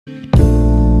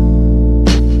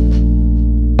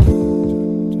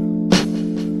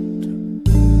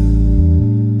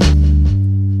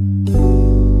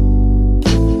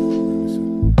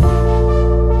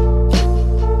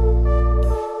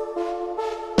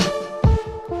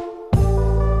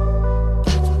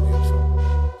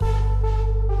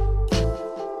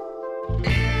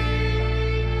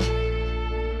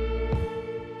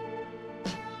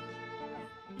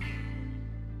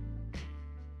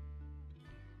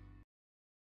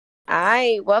All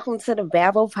right, welcome to the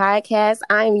Babel Podcast.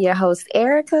 I'm your host,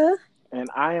 Erica. And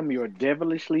I am your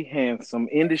devilishly handsome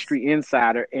industry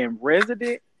insider and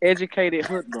resident educated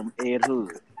hoodlum, Ed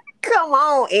Hood. Come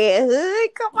on, Ed Hood.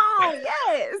 Come on,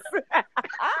 yes.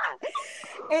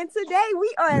 And today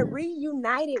we are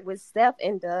reunited with Steph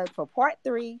and Doug for part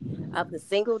 3 of the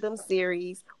Singledom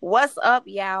series. What's up,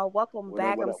 y'all? Welcome What up,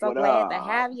 back. what I'm up, so what glad to up?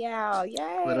 have y'all.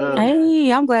 What Yay. up?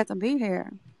 Hey, I'm glad to be here.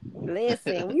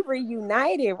 Listen, we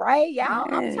reunited, right, y'all?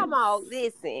 I'm Yes. talking about,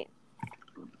 listen.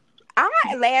 Our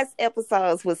last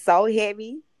episodes was so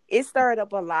heavy. It stirred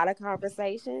up a lot of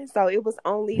conversation. So it was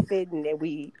only fitting that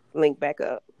we link back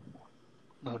up.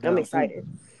 No I'm doubt. excited.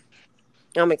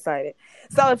 I'm excited.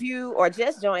 So if you are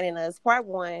just joining us, part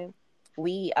 1,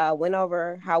 we went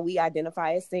over how we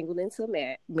identify as single until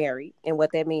married and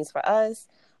what that means for us.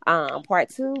 Part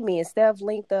 2, me and Steph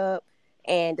linked up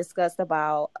and discussed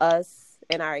about us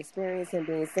and our experience in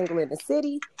being single in the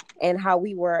city and how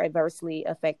we were adversely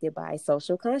affected by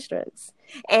social constructs.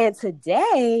 And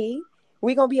today,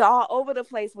 we're going to be all over the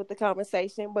place with the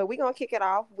conversation, but we're going to kick it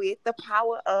off with the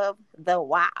power of the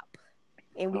WAP.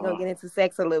 And we're going to get into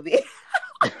sex a little bit.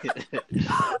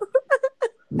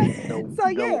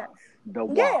 The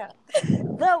WAP.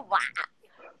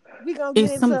 We're going to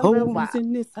get It's into some a little hoes WAP.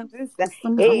 in this house. There's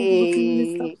some hoes in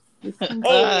this house. There's some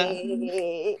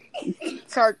Hey,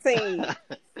 13.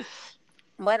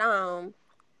 But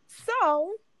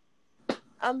so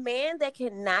a man that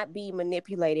cannot be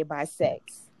manipulated by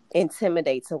sex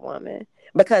intimidates a woman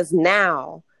because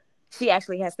now she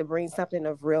actually has to bring something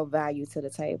of real value to the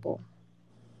table.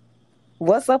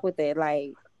 What's up with that?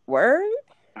 Like, word?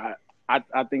 I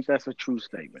think that's a true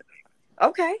statement.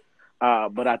 Okay.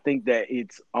 But I think that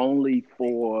it's only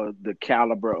for the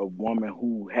caliber of woman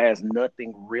who has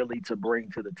nothing really to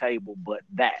bring to the table but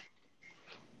that.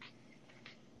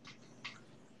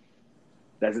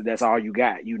 That's all you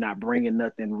got. You're not bringing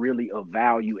nothing really of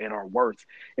value and or worth.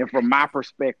 And from my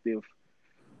perspective,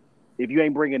 if you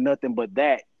ain't bringing nothing but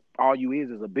that, all you is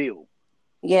a bill.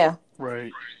 Yeah.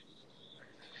 Right.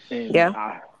 And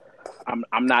Yeah.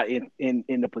 I'm not in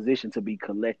the position to be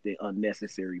collecting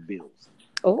unnecessary bills.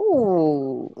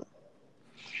 Oh,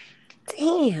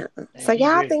 damn. So He's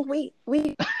y'all ready. think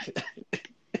we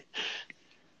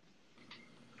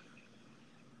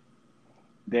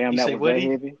Damn, You that say was what? that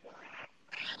heavy.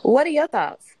 what are your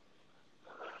thoughts?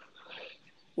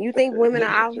 You think women are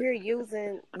out here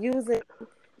using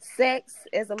sex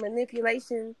as a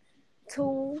manipulation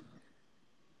tool?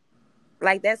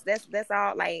 Like that's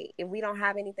all. Like if we don't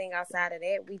have anything outside of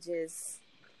that,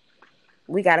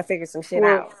 we got to figure some shit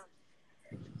out.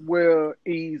 Well,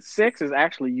 sex is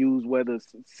actually used whether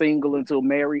it's single until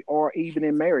married or even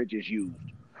in marriage is used.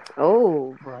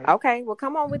 Oh, Right. okay. Well,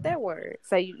 come on with that word.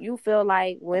 So you feel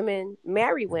like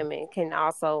married women can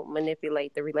also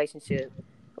manipulate the relationship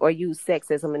or use sex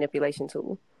as a manipulation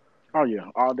tool. Oh yeah,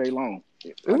 all day long.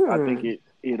 I think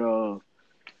Mm.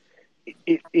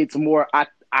 it's more.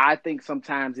 I think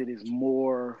sometimes it is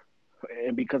more,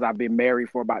 and because I've been married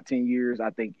for about 10 years,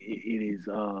 I think it is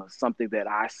something that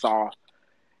I saw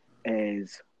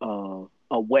as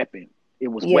a weapon. It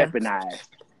was Yeah. weaponized,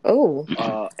 Oh.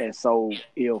 and so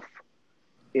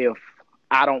if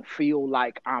I don't feel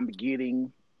like I'm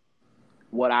getting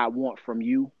what I want from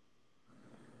you,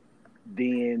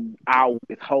 then I'll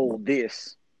withhold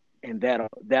this, and that'll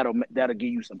give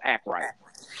you some act right.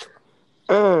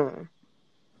 Mm.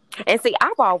 And see,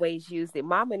 I've always used it,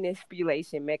 my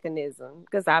manipulation mechanism,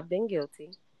 because I've been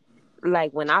guilty.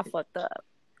 Like when I fucked up,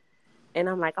 and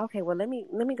I'm like, okay, well let me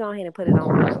go ahead and put it on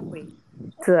real quick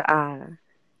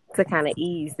to kind of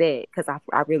ease that, because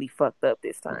I really fucked up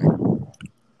this time.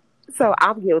 So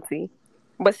I'm guilty,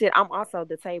 but shit, I'm also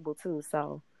the table too.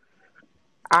 So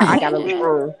I got a little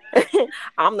room.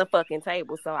 I'm the fucking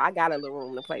table, so I got a little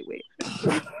room to play with.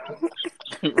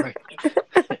 Right.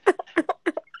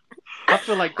 I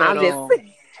feel like that. I'm just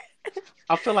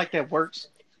I feel like that works.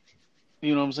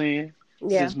 You know what I'm saying?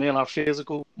 yeah. Since men are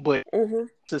physical, but Hmm.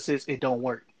 since it don't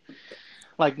work.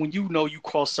 Like when you know you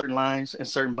cross certain lines and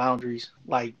certain boundaries,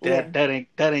 like Yeah. that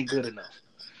ain't good enough.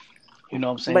 You know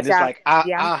what I'm saying? But It's y'all, like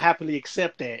yeah. I'll happily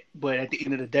accept that, but at the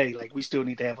end of the day, like we still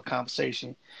need to have a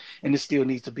conversation, and there still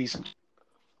needs to be some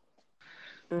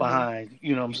Mm-hmm. behind.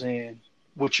 You know what I'm saying?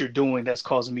 What you're doing that's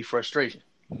causing me frustration.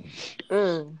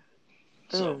 Mm.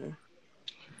 So Mm.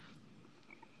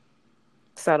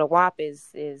 So the WAP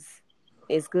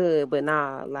is good, but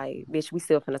nah, like bitch, we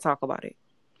still finna talk about it.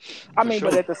 I for mean,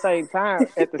 but sure. at the same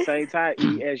time,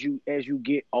 E, as you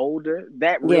get older,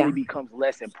 that really Yeah. becomes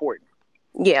less important.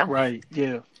 Yeah. Right.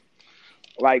 Yeah.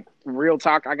 like real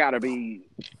talk, I gotta be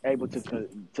able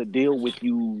to deal with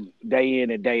you day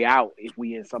in and day out if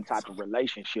we in some type of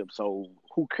relationship. So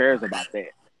who cares about that?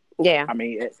 Yeah. I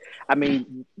mean, I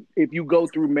mean, if you go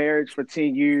through marriage for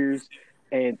 10 years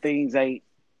and things ain't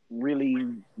really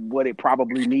what it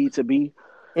probably needs to be,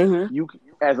 Mm-hmm. you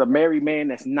as a married man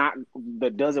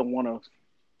that doesn't want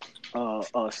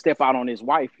to step out on his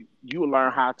wife, you will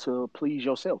learn how to please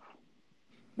yourself.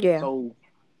 Yeah. So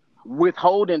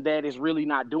withholding that is really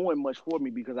not doing much for me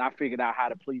because I figured out how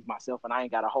to please myself and I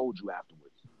ain't got to hold you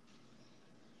afterwards.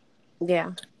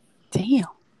 Yeah. Damn.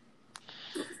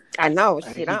 I know.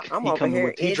 Hey, Shit, he I'm he over coming here.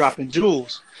 with he dropping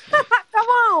jewels. Come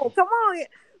on, come on.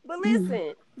 But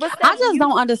listen, but I Steph, just you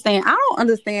don't understand. I don't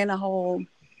understand the whole.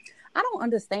 I don't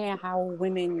understand how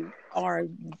women are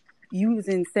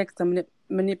using sex to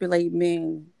manipulate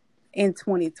men in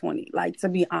 2020. Like, to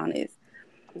be honest,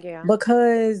 yeah.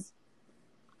 because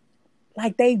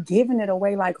like they giving it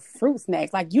away like fruit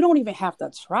snacks. Like you don't even have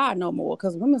to try no more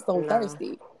because women so No.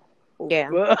 thirsty.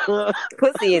 Yeah.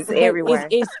 Pussy is But everywhere.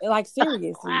 it's like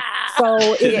seriously.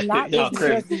 So it's Yeah. not. Y'all It's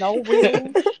crazy.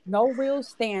 there's no real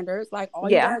standards. Like all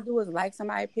you Yeah. gotta do is like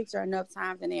somebody's picture enough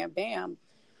times and then bam,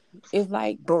 it's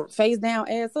like Boom. face down,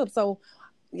 ass up. So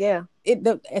Yeah.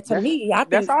 to me, I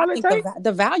That's think all it takes.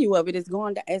 the value of it is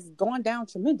going down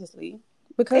tremendously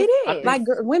because It I is. think like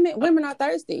I, women are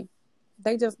thirsty.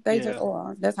 They just yeah.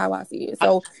 are. That's how I see it. I,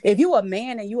 So if you a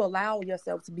man and you allow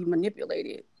yourself to be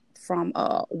manipulated from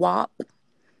WAP,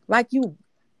 like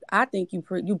I think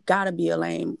you gotta be a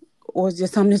lame or it's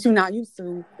just something that you're not used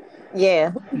to.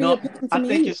 Yeah. Be no, appealing to I me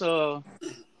think anyway. it's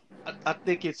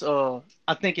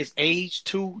I think it's age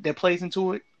too that plays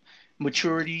into it,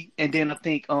 maturity, and then I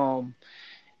think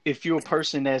if you're a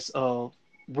person that's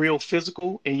real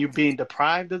physical and you're being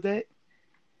deprived of that,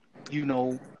 you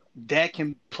know, that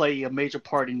can play a major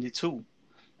part in it too.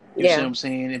 You see what Yeah. I'm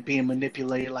saying? And being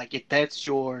manipulated, like if that's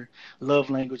your love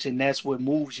language and that's what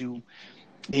moves you,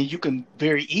 then you can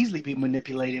very easily be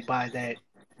manipulated by that,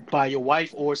 by your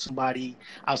wife or somebody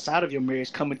outside of your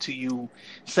marriage coming to you.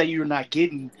 Say you're not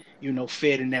getting,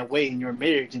 fed in that way in your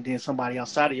marriage, and then somebody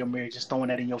outside of your marriage is throwing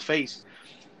that in your face.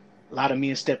 A lot of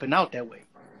men stepping out that way.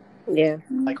 Yeah.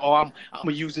 Like, oh, I'm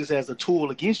gonna use this as a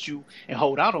tool against you and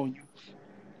hold out on you.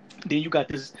 Then you got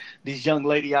this young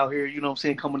lady out here, you know what I'm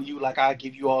saying, coming to you like I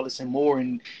give you all this and more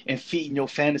and feeding your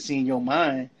fantasy in your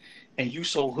mind and you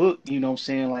so hooked, you know what I'm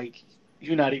saying, like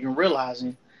you're not even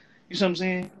realizing, you know what I'm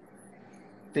saying,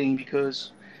 thing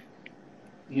because,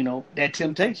 that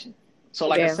temptation. So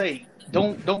like I Yeah. say,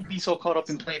 don't be so caught up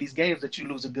in playing these games that you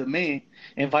lose a good man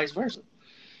and vice versa.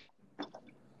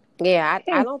 Yeah,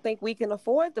 I don't think we can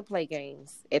afford to play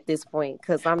games at this point.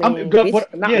 Cause I I mean, mean, but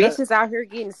yeah, that's bitches out here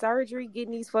getting surgery,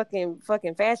 getting these fucking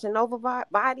fashion nova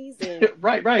bodies, and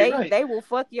right. they will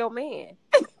fuck your man.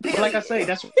 But like I Period. say,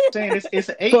 that's what I'm saying. It's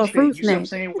an For a age thing. fruit You see what I'm snack.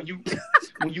 saying?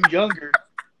 When you younger,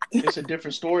 it's a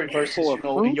different story versus For a in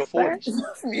fruit your snack,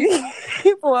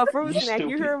 40s. For a fruit You snack,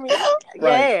 you stupid, hear me?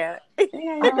 right?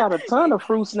 Yeah. I got a ton of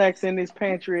fruit snacks in this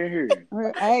pantry in here.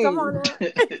 Come Hey, on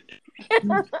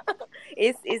now.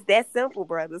 It's that simple,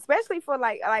 brother. Especially for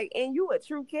like, and you a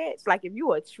true catch. Like if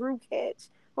you a true catch,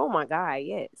 oh my god,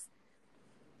 yes,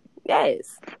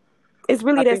 yes. It's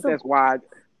really I that think that's simple. why.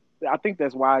 I think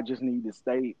that's why I just need to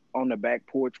stay on the back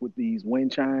porch with these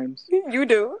wind chimes. You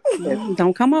do. And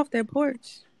don't come off that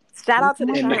porch. Shout Don't out to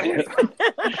come the off and that chimes.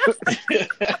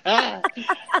 porch. There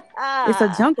It's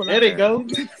a jungle out they there. go.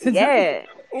 It's a jungle. Yeah.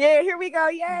 Yeah, here we go.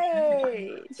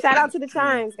 Yay. Shout out to the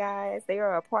chimes, guys. They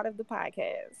are a part of the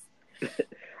podcast.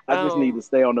 I just need to Um,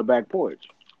 stay on the back porch.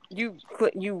 you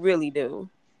really do.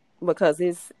 Because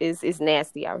it's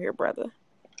nasty out here, brother.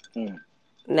 Mm.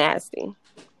 Nasty.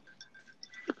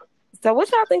 So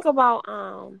what y'all think about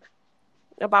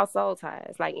soul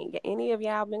ties? Like any of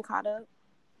y'all been caught up?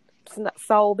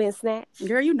 Soul been snatched?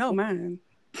 Girl, you know mine.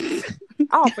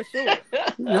 Oh, for sure.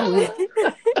 You know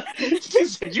it. She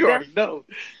said, "You the, already know."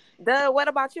 what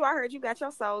about you? I heard you got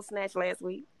your soul snatched last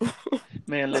week.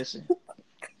 Man, listen.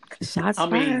 Shots I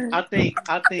mean, fired. Pew, pew,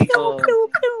 I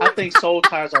pew. think soul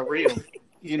ties are real.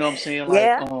 You know what I'm saying? Like,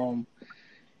 Yeah.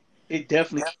 it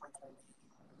definitely,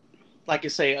 like I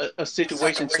say, a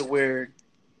situation to where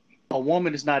a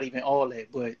woman is not even all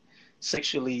that, but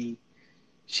sexually,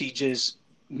 she just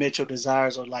met your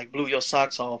desires or like blew your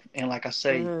socks off. And like I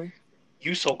say, Hmm.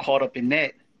 you so caught up in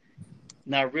that,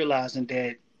 not realizing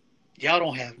that y'all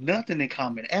don't have nothing in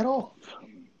common at all.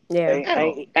 Yeah. Ain't, At all.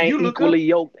 ain't, If ain't you look up, equally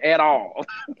yoked at all.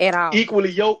 At all.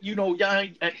 equally yoked, y'all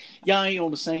ain't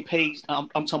on the same page. I'm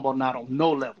talking about not on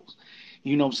no levels.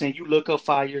 You know what I'm saying? You look up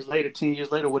 5 years later, 10 years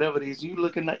later, whatever it is, you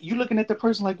looking at the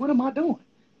person like, what am I doing?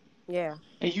 Yeah.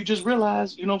 And you just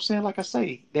realize, you know what I'm saying? Like I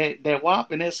say, that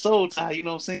WAP and that soul tie, you know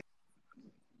what I'm saying?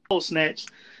 Soul snatch,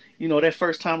 that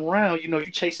first time around, you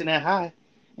chasing that high,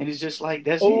 and it's just like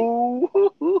that's it.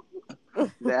 Oh, that You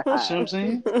see what high. I'm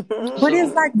saying? But it's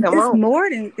So like Come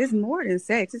on. it's more than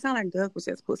sex. It's not like Doug was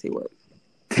just pussy whip.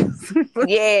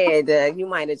 Yeah, Doug, you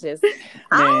might have just. man,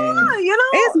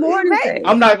 It's more than sex.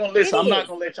 I'm not gonna It listen. I'm not is.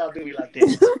 gonna let y'all do me like that.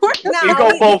 It's more than It No,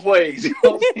 go both ways. You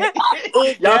know what I'm saying?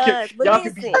 it y'all can does. But y'all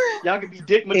can be listen, y'all can be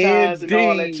digmatized and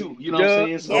all that too. Indeed. You know what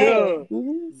I'm saying? So yeah.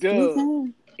 Duh. Yes, Duh.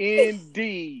 okay.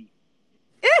 Indeed.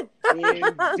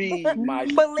 Indeed, my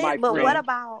But what friend.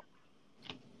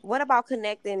 about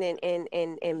connecting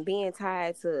and being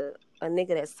tied to a nigga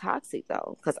that's toxic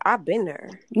though? Because I've been there,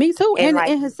 Me too. and like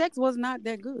And his sex was not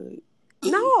that good.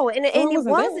 no, So and it it wasn't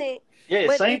bad. wasn't. yeah,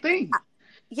 But same thing.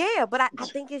 yeah, but I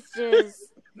think it's just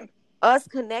us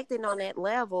connecting on that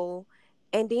level,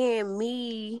 and then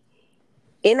me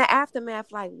in the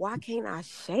aftermath, like, why can't I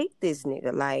shake this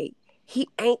nigga? Like, he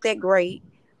ain't that great.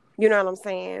 You know what I'm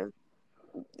saying?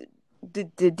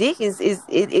 The dick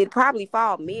it probably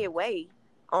fall midway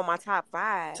on my top It's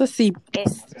five. a C.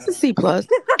 And It's a C plus.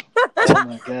 Oh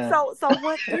my god. so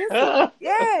what is it?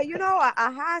 Yeah,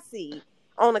 a high C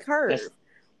on the that's curve.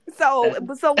 that's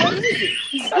So what is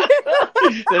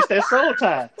it? that's that soul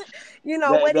tie.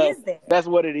 What That is that? that's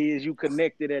what it is. You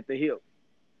connected at the hip.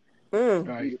 Mm,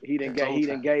 Right. He didn't That get soul he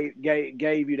tie. didn't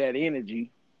gave you that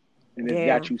energy, and it's yeah.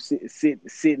 got you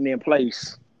sitting in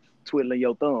place, twiddling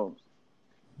your thumbs.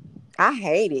 I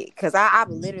hate it because I've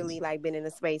literally like been in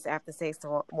a space after sex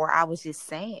where I was just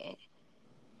sad.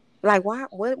 Like, why?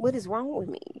 What is wrong with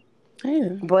me? Yeah.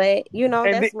 But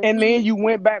that's And me. then you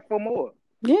went back for more.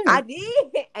 Yeah. I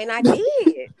did, and I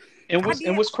did. And I what's and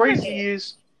did what's all of that.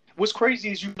 crazy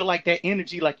is you feel like that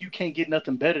energy, like you can't get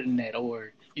nothing better than that,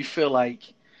 or you feel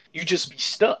like you just be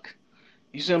stuck.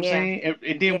 You see what I'm Yeah, saying?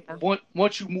 And then yeah,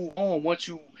 once you move on, once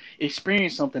you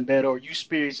experience something better, or you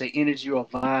experience an energy or a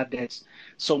vibe that's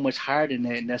so much higher than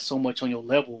that, and that's so much on your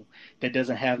level that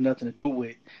doesn't have nothing to do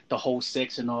with the whole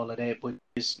sex and all of that, but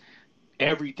just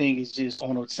everything is just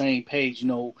on the same page.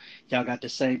 Y'all got the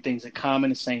same things in common,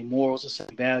 the same morals, the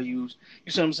same values.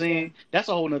 You see what I'm yeah, saying? That's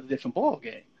a whole nother different ball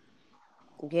game.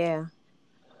 yeah,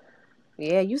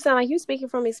 yeah. You sound like you speaking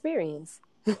from experience.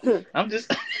 I'm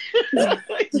just,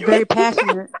 It's you, very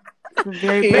passionate. It's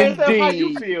very man, passionate. Steph, how you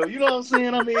Indeed. feel? You know what I'm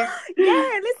saying? I mean,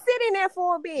 Yeah, let's sit in there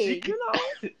for a she,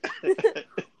 bit.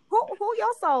 Who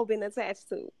your soul been attached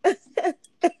to?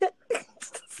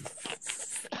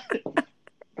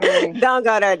 Mm, Don't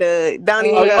go there, dude. Don't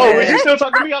even oh, go oh, was you there. still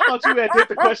talking to me? I thought you had dipped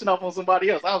the question off on somebody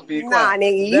else. I was being Nah, quiet.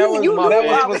 nigga, that you was knew My that who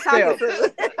was I bad. for was talking Steph.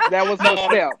 to. That was for No,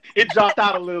 Steph. it dropped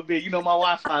out a little bit. My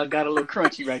Wi-Fi got a little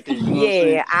crunchy right there. You know what I'm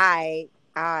saying? Yeah,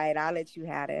 all right, I'll let you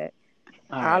have it.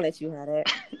 All I'll right. let you have it.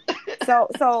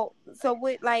 So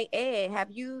with like Ed, have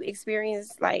you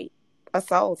experienced like a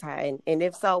soul tie? And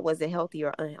if so, was it healthy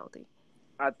or unhealthy?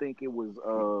 I think it was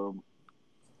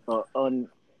un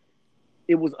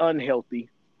it was unhealthy.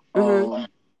 Mm-hmm. Um,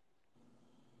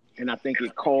 and I think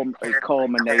it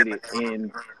culminated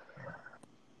in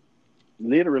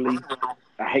literally.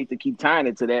 I hate to keep tying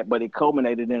it to that, but it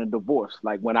culminated in a divorce.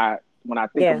 Like when I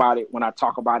think Yeah. about it, when I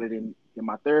talk about it in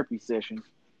my therapy sessions,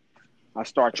 I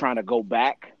start trying to go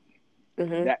back.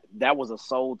 Mm-hmm. That was a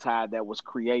soul tie that was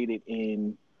created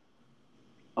in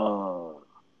uh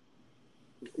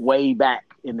way back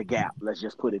in the gap. Let's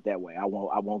just put it that way. I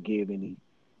won't give any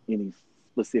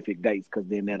specific dates because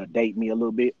then that'll date me a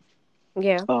little bit.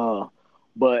 Yeah. Uh,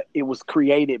 but it was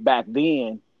created back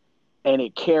then, and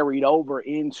it carried over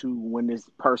into when this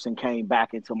person came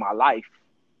back into my life.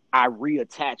 I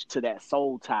reattached to that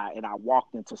soul tie, and I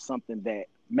walked into something that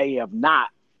may have not.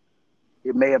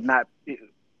 It may have not. It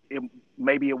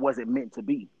maybe it wasn't meant to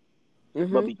be, but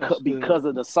Mm-hmm. That's good. because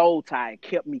of the soul tie, it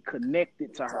kept me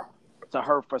connected to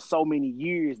her for so many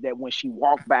years that when she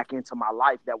walked back into my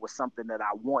life, that was something that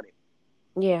I wanted.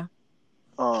 Yeah.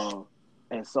 Uh,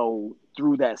 and so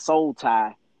through that soul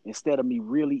tie, instead of me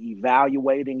really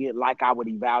evaluating it like I would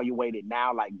evaluate it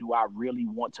now, like do I really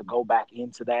want to go back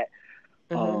into that?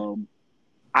 Mm-hmm. Um,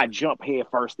 I jump head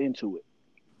first into it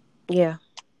Yeah.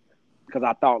 because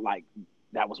I thought like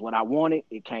that was what I wanted.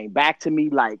 It came back to me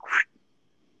like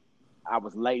I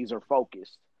was laser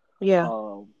focused. Yeah.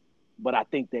 Um, but I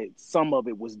think that some of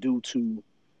it was due to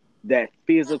that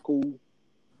physical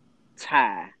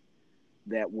tie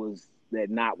that was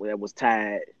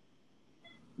tied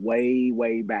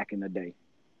way back in the day.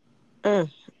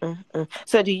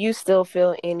 So do you still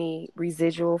feel any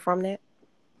residual from that?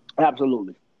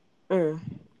 Absolutely, Mm.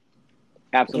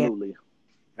 Yeah. absolutely,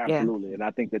 Yeah. absolutely. And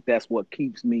I think that that's what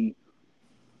keeps me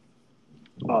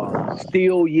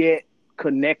still yet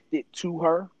connected to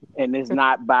her, and it's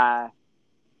not by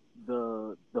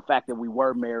the fact that we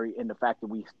were married and the fact that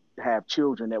we have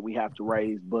children that we have to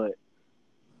raise, but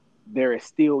there is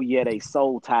still yet a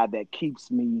soul tie that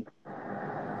keeps me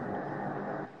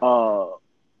uh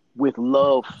with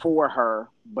love for her,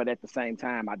 but at the same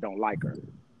time I don't like her.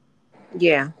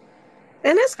 Yeah.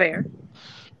 And that's fair.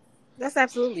 That's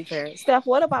absolutely fair. Steph,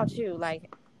 what about you?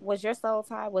 Like, was your soul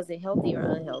tie, was it healthy or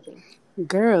unhealthy?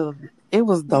 Girl, it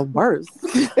was the worst.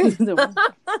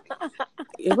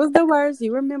 It was the worst.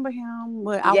 You remember him?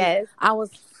 But Yes. I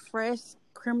was fresh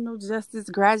criminal justice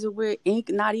graduate, ink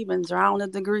not even drawing a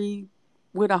degree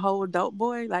with a whole dope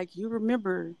boy. Like you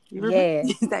remember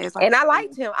Yes. that. And I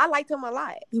liked him. I liked him a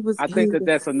lot. I He think that was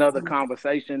that's another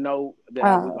conversation though that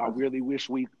I uh, really wish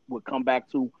we would come back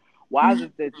to. Why is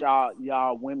it that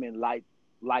y'all women like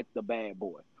the bad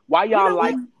boy? Why You y'all know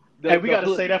what? like Hey, the we got to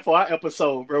say hoodie? that for our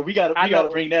episode, bro. We got I to know.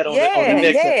 bring that on the Yeah,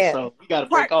 next yeah. episode. We got to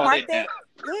break all Park that down.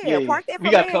 that. Yeah, Yeah, park that we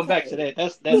for got to man come back to cave.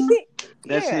 that.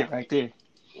 That's Yeah. it right there.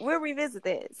 We'll revisit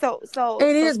that. So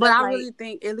it is, but Steph, I like, really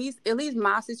think at least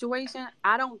my situation,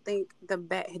 I don't think the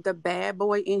bad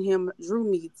boy in him drew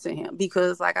me to him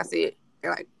because like I said,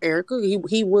 like Erica,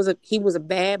 he was a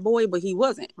bad boy, but he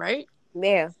wasn't, right?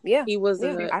 yeah, yeah, He was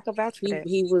yeah. a I could vouch for that.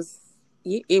 he was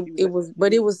He it was was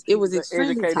but it he was was an extremely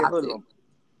educated toxic. hoodlum. He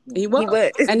Mm-hmm. He was,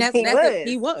 was. and He that's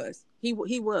it. was.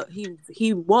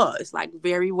 He was like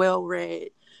very well read,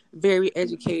 very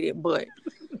educated, but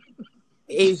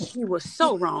he was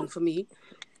so wrong for me.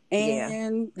 Yeah.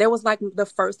 And that was like the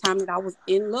first time that I was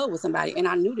in love with somebody, and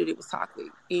I knew that it was toxic.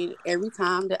 And every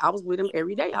time that I was with him,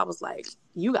 every day, I was like,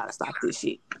 "You gotta stop this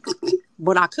shit,"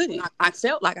 but I couldn't. I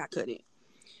felt like I couldn't.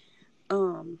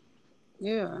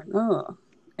 Yeah, no.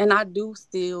 And I do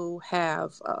still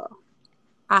have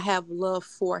I have love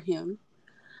for him.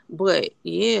 But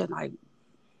yeah, like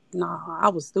nah, I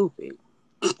was stupid.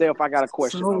 Steph, I got a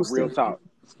question So though. Real stupid. talk.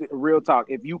 Real talk.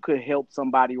 If you could help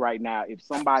somebody right now, if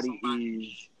somebody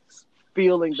is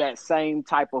feeling that same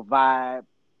type of vibe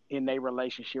in their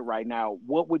relationship right now,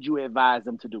 what would you advise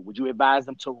them to do? Would you advise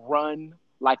them to run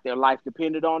like their life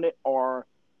depended on it, or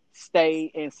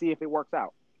stay and see if it works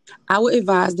out? I would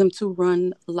advise them to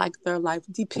run like their life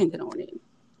depended on it.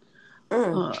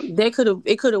 Mm.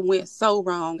 It could have went so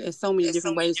wrong in so many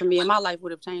different ways for me, and my life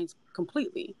would have changed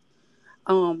completely.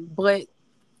 But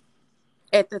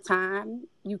at the time,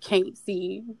 you can't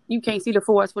see the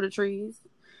forest for the trees.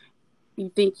 You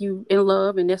think you in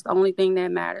love, and that's the only thing that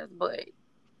matters. But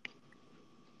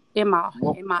in my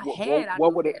head, I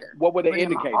knew better. What were the But in my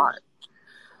indicators? heart,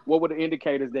 What were the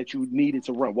indicators that you needed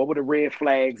to run? What were the red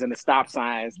flags and the stop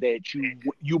signs that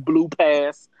you blew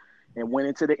past and went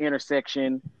into the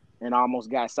intersection and almost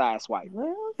got sideswiped?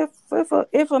 well,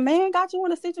 if a man got you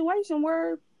in a situation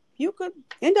where you could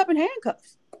end up in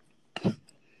handcuffs,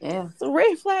 Yeah. so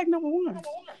red flag number one.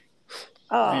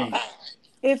 Man.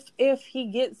 If he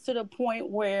gets to the point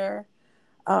where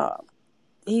uh,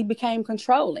 he became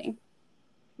controlling,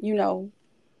 you know,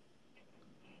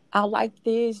 I like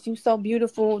this. You so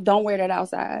beautiful. Don't wear that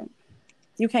outside.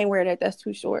 You can't wear that. That's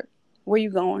too short. Where you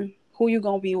going? Who you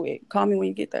gonna be with? Call me when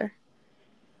you get there.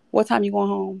 What time you going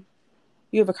home?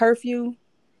 You have a curfew,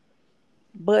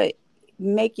 but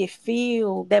make it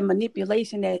feel that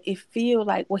manipulation that it feel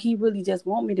like, well, he really just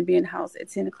want me to be in the house at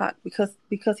 10 o'clock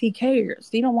because he cares.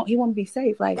 He want to be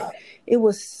safe. Like it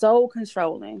was so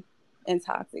controlling and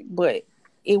toxic, but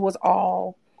it was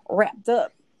all wrapped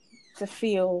up to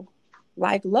feel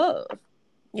like love.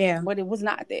 Yeah. But it was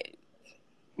not that.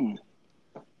 Hmm.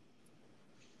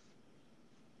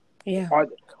 Yeah.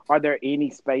 Are there any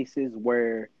spaces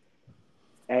where,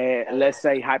 let's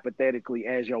say hypothetically,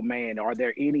 as your man, are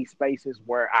there any spaces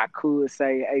where I could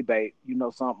say, "Hey, babe, you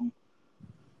know something?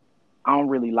 I don't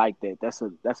really like that.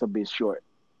 That's a bit short,"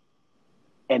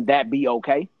 and that be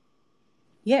okay?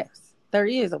 Yes, there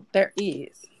is. There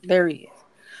is.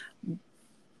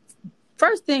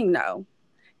 First thing, though,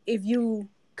 if you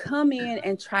come in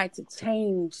and try to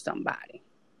change somebody,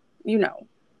 you know,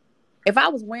 if I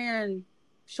was wearing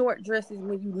short dresses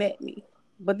when you met me,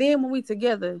 but then when we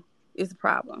together, it's a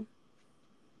problem.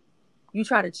 You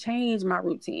try to change my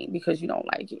routine because you don't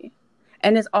like it.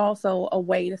 And it's also a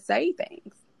way to say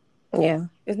things. Yeah.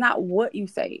 It's not what you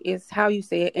say, it's how you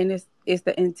say it, and it's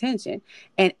the intention.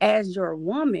 And as your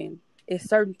woman, it's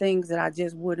certain things that I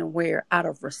just wouldn't wear out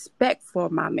of respect for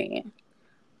my man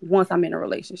once I'm in a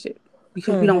relationship.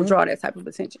 Because we don't draw that type of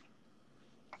attention.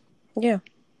 Yeah.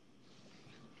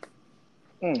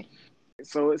 Mm.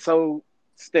 So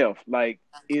Steph, like,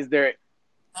 is there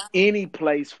any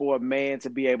place for a man to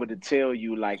be able to tell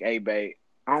you, like, "Hey, babe,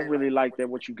 I don't really like that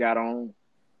what you got on.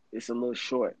 it's a little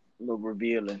short, a little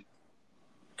revealing.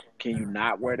 Can you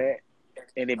not wear that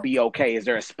and it be okay? Is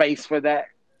there a space for that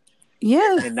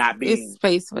Yes, and not it's being?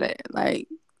 space for that. Like,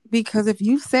 because if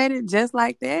you said it just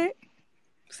like that,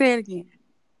 say it again.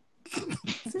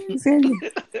 Say it again.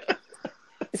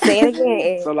 Say it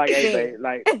again, So like, Ed. hey, Say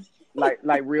babe, it.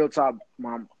 like real talk,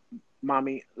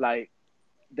 mommy, like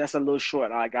that's a little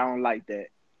short. Like I don't like that.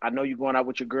 I know you're going out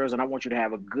with your girls, and I want you to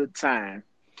have a good time.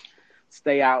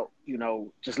 Stay out,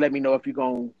 just let me know if you're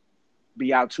gonna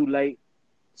be out too late.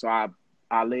 So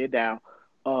I lay it down.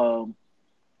 Um,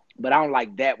 but I don't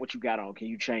like that. What you got on? Can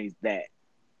you change that?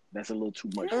 That's a little too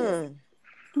much for me.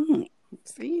 Mm. Mm.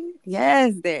 See,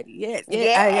 yes, Daddy, yes,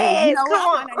 yes. You Yes, know come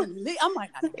what? on. I might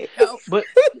not even go. But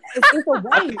It's a I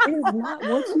way. think It is not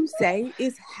what you say.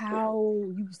 It's how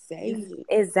you say it. It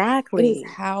is Exactly.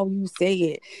 how you say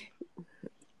it.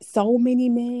 So many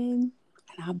men,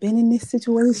 and I've been in this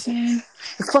situation.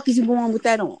 The fuck is you going with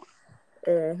that on?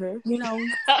 Mm-hmm. You know,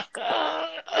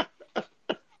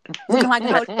 looking like a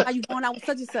hoe. How you going out with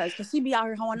such and such? Because she be out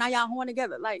here hoeing. Now y'all hoeing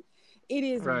together. Like, it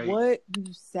is right. what you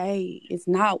say. It's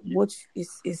not what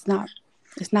it's not.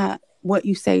 It's not what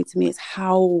you say to me. It's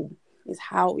how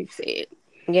you say it.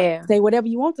 Yeah. Say whatever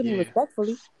you want to me Yeah.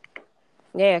 respectfully.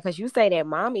 Yeah, because you say that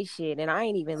mommy shit and I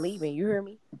ain't even leaving. You hear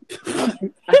me?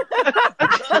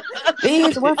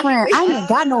 Bitch, what friend? I ain't even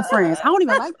got no friends. I don't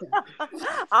even like them.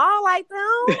 I don't like them.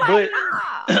 Like, But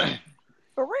nah.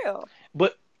 For real.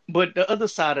 but but the other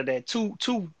side of that,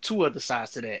 two other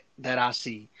sides to that I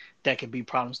see that can be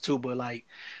problems too. But like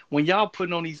when y'all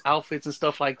putting on these outfits and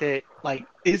stuff like that, like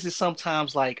is it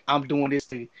sometimes like I'm doing this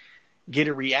to get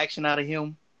a reaction out of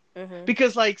him? Mm-hmm.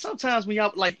 Because like sometimes when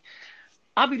y'all like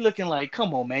I be looking like,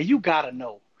 come on, man, you gotta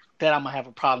know that I'm gonna have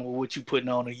a problem with what you putting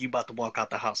on or you about to walk out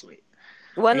the house with.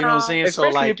 Well, You know what I'm no. saying? So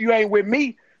Especially if like, you ain't with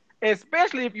me.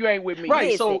 Especially if you ain't with me.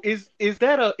 right. Listen. So is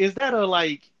that a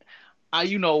like,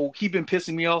 he been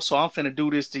pissing me off, so I'm finna do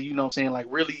this to, what I'm saying, like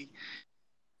really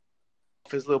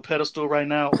off his little pedestal right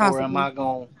now, or am Possibly. I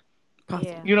going,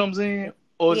 Yeah. you know what I'm saying?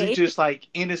 Or is Yeah. it just like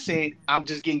innocent? I'm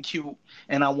just getting cute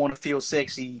and I want to feel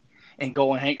sexy and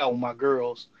go and hang out with my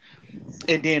girls.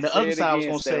 And then the Say other it side I was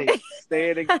again, gonna Steph.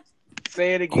 say,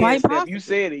 Say it again, Quite Steph. You possible.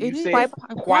 said it. You It is said Quite,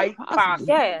 it quite quite possible. possible.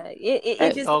 yeah.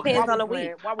 It just okay. Why depends on we the week.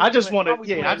 playing? Why we I just playing? want Why to, we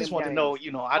yeah, I playing just them want to know,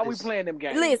 games? I Why we just, playing them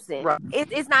games? Listen, right,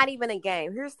 it's not even a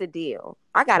game. Here's the deal.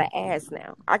 I got an ass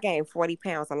now. I gained 40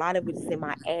 pounds. A lot of it is in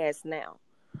my ass now.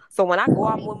 So when I go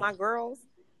out with my girls,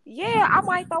 yeah, I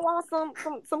might throw on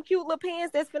some cute little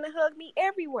pants that's gonna hug me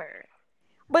everywhere.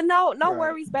 But no right,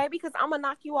 worries, baby, because I'm gonna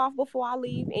knock you off before I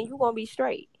leave, and you gonna be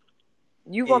straight.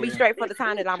 You gonna be yeah. straight for the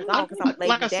time that I'm gone, because I'm a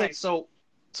Like lady I said, daddy. so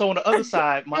on the other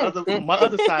side, my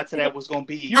other side to that was gonna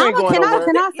be, You ain't going nowhere.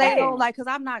 Can I say though, Yeah, like, because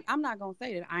I'm not gonna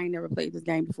say that I ain't never played this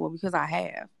game before, because I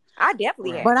have. I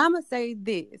definitely right, But have. I'm gonna say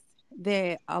this,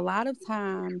 that a lot of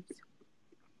times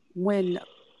when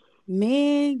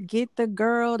men get the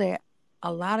girl that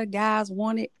a lot of guys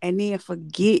wanted and then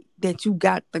forget that you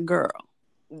got the girl,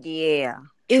 Yeah,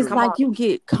 it's true, come on, like you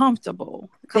get comfortable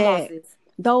come on, that sis.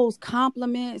 those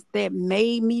compliments that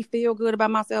made me feel good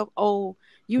about myself, oh,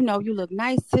 you look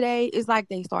nice today, it's like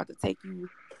they start to take you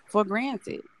for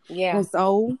granted. Yeah, And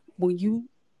so when you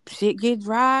shit get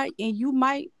dry, and you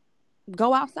might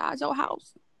go outside your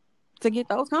house to get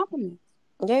those compliments.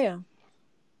 yeah,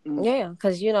 Mm. yeah.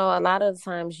 Because a lot of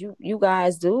times you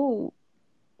guys do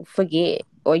forget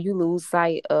or you lose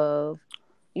sight of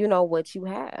what you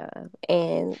have,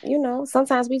 and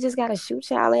sometimes we just gotta shoot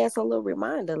y'all ass a little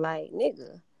reminder, like,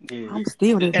 nigga. yeah. I'm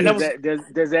still this And that Does was,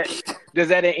 bitch. that does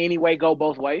that in any way go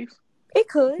both ways? It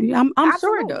could. Yeah, I'm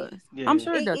sure it Absolutely. does. I'm yeah.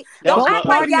 sure it does. That was Don't my Both act other.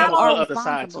 like parties That y'all was my are don't. other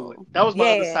side to it. responsible. That was my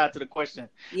other Yeah, side to the question.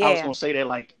 I was yeah, gonna say that,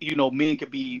 like, men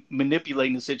could be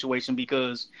manipulating the situation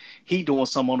because he doing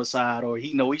something on the side, or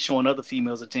he's showing other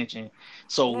females attention.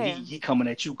 So he yeah, he coming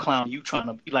at you, clown. You trying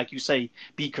to, like you say,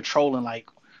 be controlling. Like,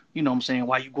 what I'm saying,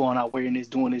 why you going out wearing this,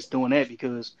 doing that?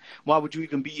 Because why would you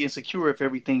even be insecure if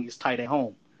everything is tight at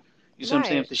home? You see what I'm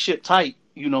saying? right, If the shit tight,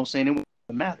 what I'm saying, it wouldn't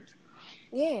matter.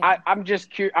 yeah, I'm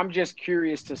just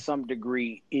curious to some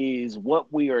degree, is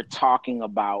what we are talking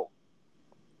about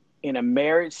in a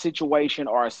marriage situation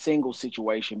or a single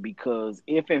situation, because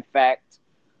if in fact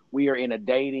we are in a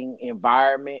dating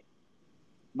environment,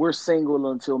 we're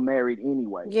single until married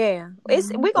anyway. yeah.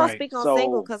 It's Mhm. we gonna Right, speak on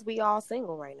single So because we all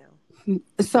single right now.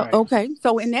 So right, okay,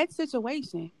 so in that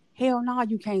situation, hell no,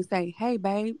 you can't say, "Hey,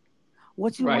 babe,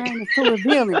 what you right, wearing is too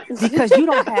revealing," because you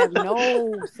don't have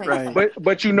no say right. so.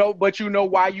 but you know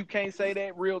why you can't say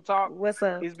that, real talk, What's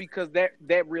up? is because that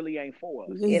really ain't for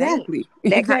us. It ain't Exactly,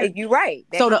 that exactly. you right.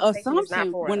 That So the conversation is not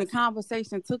assumption for when the us.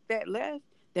 conversation took that left,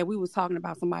 that we was talking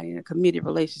about somebody in a committed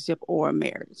relationship or a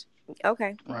marriage.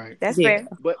 Okay. Right. That's Yeah. fair.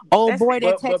 But Old That's boy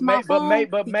fair. that texts my phone,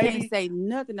 but he can't maybe say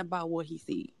nothing about what he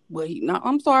see. Well, no,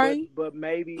 I'm but sorry. but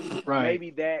maybe Right.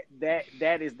 maybe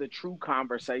that is the true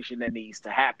conversation that needs to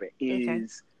happen. Okay.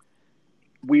 Is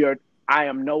we are I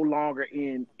am no longer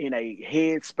in a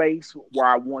headspace where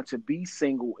I want to be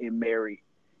single and married,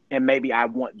 and maybe I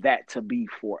want that to be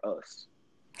for us.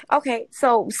 Okay.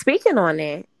 So speaking on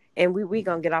that, and we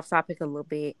gonna get off topic a little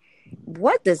bit.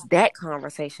 What does that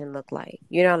conversation look like?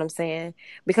 You know what I'm saying?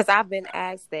 Because I've been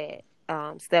asked that,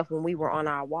 Steph, when we were on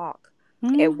our walk. At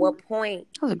Mm-hmm. what point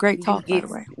That was a great do you talk, by get?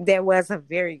 the way. There was a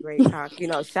very great talk.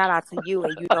 Shout out to you,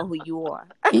 and you know who you are.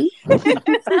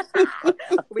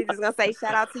 We're just gonna say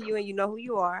shout out to you, and you know who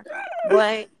you are.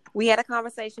 But we had a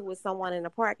conversation with someone in the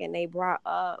park, and they brought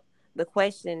up the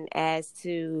question as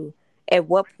to at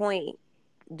what point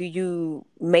do you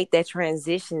make that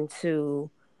transition to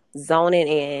zoning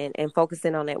in and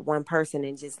focusing on that one person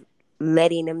and just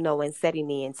letting them know and setting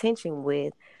the intention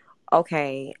with,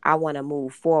 okay, I want to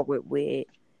move forward with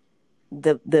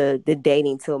the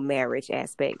dating till marriage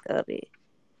aspect of it.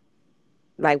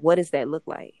 Like, what does that look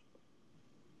like?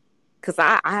 Because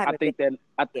I I haven't been think that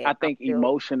yet. I I'm think still,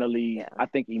 emotionally, yeah.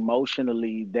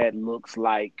 that looks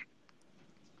like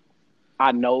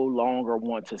I no longer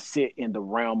want to sit in the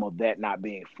realm of that not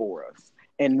being for us,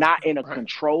 and not in a Right.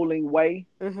 controlling way,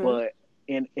 Mm-hmm. but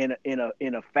in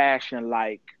a fashion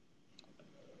like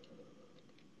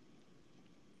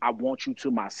I want you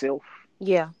to myself,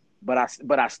 Yeah. but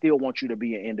I still want you to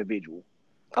be an individual.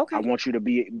 I Okay. want you to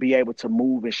be able to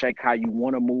move and shake how you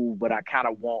want to move, but I kind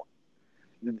of want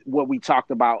what we talked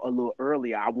about a little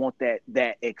earlier. I want that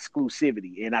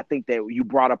exclusivity, and I think that you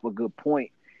brought up a good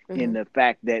point in Mm-hmm. the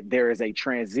fact that there is a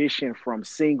transition from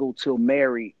single till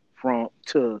married, from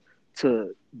to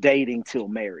dating till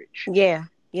marriage. Yeah.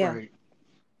 Yeah. Right.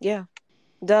 Yeah.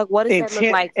 Doug, what does that look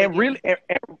Intent like for and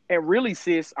you? really,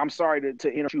 sis. I'm sorry to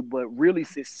interrupt you, but really,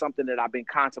 sis, something that I've been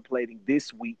contemplating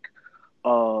this week,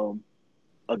 um,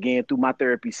 again through my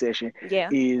therapy session, Yeah.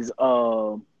 is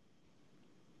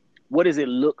what does it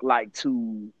look like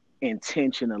to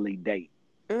intentionally date?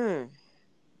 Mm.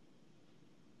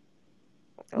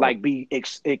 Oh. Like be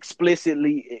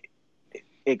explicitly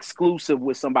exclusive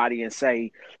with somebody and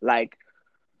say, like,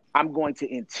 I'm going to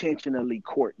intentionally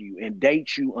court you and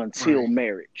date you until Right.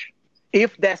 marriage.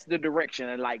 If that's the direction,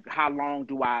 and like, how long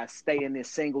do I stay in this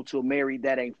single till married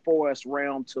that ain't for us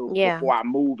realm to Yeah. before I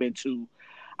move into,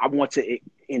 I want to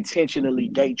intentionally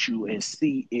date you and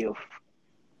see if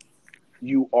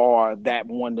you are that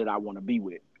one that I want to be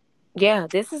with. Yeah.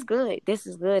 This is good. This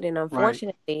is good. And Right.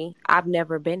 unfortunately, I've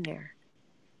never been there.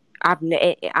 Out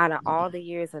of all the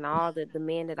years and all the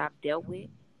men that I've dealt with,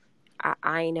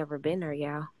 I ain't never been there,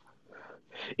 y'all.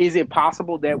 Is it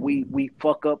possible that we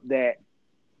fuck up that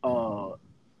uh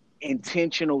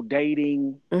intentional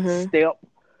dating Mm-hmm. step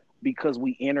because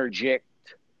we interject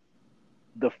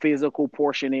the physical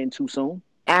portion in too soon?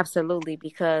 Absolutely.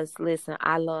 Because listen,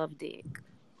 I love dick.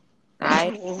 All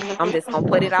right. I'm just gonna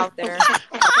put it out there.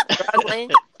 Struggling.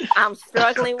 I'm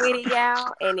struggling with it,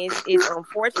 y'all, and it's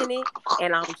unfortunate,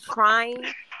 and I'm trying.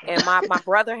 And my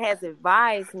brother has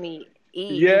advised me, you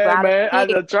Yeah, gotta man, I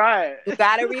chill. done tried. You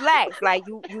gotta relax. Like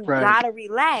you Right. gotta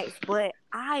relax. But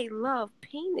I love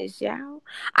penis, y'all.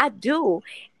 I do.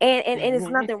 And it's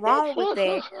nothing wrong with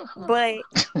that.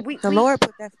 But we The Lord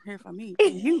put that here for me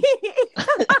and you.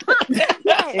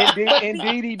 yeah. Indeed, But see,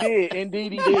 indeed he did.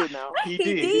 Indeed he did. Now, He he did.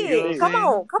 You indeed know he what I'm did. did. saying? Come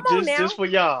on Just now. for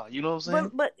y'all. You know what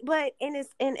I'm saying? But and it's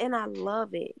and I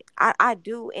love it. I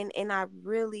do, and I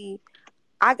really,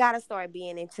 I gotta start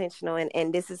being intentional,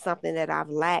 and this is something that I've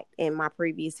lacked in my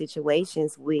previous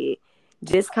situations with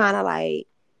just kind of like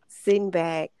sitting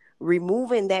back,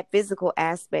 removing that physical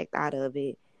aspect out of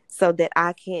it so that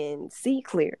I can see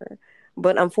clearer.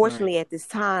 But Right. unfortunately at this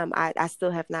time I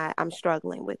still have not. I'm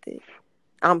struggling with it.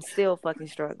 I'm still fucking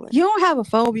struggling. You don't have a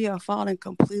phobia of falling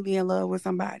completely in love with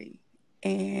somebody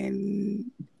and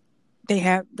they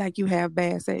have like you have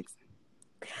bad sex.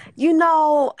 You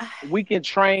know, We can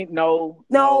train. No,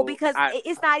 no, no. because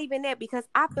it's not even that. Because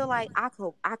I feel like I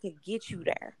could get you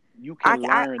there. You can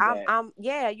learn I'm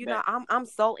yeah. that. I'm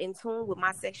so in tune with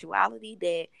my sexuality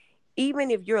that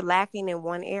even if you're lacking in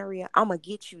one area, I'm gonna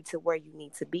get you to where you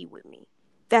need to be with me.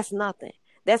 That's nothing.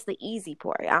 That's the easy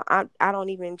part. I don't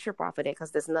even trip off of that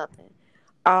because there's nothing.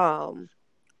 Um,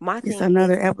 my It's thing is,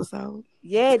 another episode.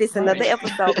 yeah, this another Right.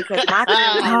 episode because my thing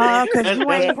is Because you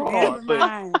That's ain't. that broad, Never but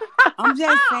mind. I'm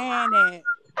just saying that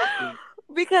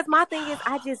because my thing is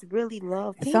I just really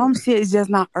love some penis. shit is just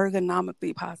not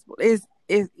ergonomically possible. It's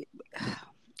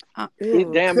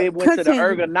Damn, it went to the Continue.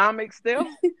 ergonomics still.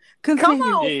 Come Continue.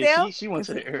 on, Yeah, Steph. she went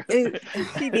to the It,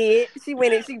 She did. She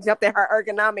went and she jumped in her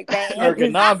ergonomic bag.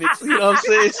 ergonomics. You know what I'm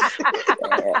saying?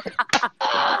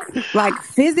 like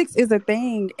physics is a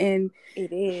thing, and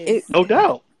It it is. No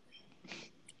doubt.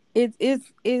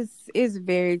 it's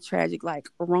very tragic. Like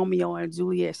Romeo and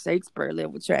Juliet, Shakespeare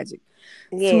level tragic.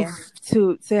 To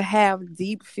Yeah. to have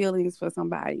deep feelings for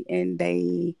somebody and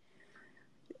they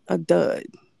a dud.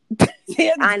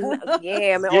 I know,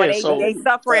 yeah, man. Or Yeah. they So,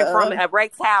 suffering from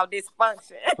erectile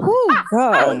dysfunction. Oh oh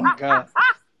God. my God.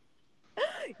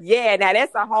 Yeah, now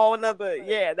that's a whole nother.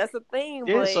 Yeah, that's a thing.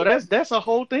 Yeah. So But that's a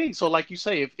whole thing. So, like you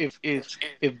say,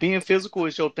 if being physical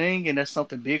is your thing and that's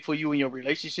something big for you in your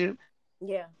relationship,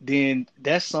 yeah, then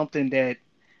that's something that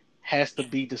has to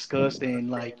be discussed. And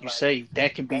like you say,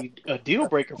 that can be a deal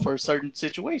breaker for certain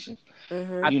situations.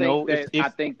 hmm I You think know, that I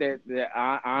if think that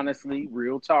I honestly,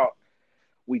 real talk,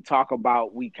 we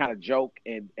kind of joke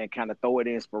and kind of throw it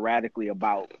in sporadically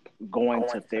about going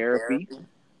to therapy,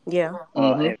 yeah,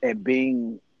 uh, hmm and, and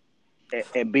being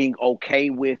and being okay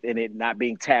with and it not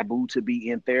being taboo to be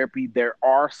in therapy. There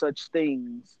are such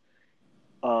things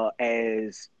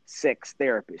as sex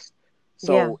therapists.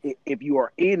 yeah, So if you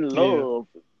are in yeah, love,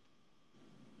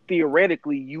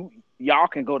 theoretically, y'all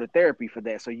can go to therapy for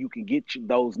that, so you can get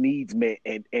those needs met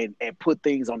and put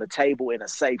things on the table in a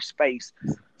safe space,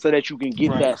 so that you can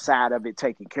get right. that side of it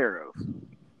taken care of.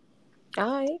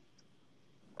 all right,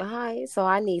 all right. So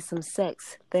I need some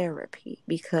sex therapy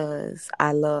because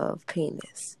I love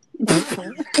penis. Okay.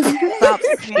 Stop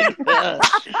saying,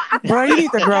 bro. You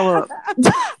need to grow up.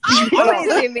 Hold on,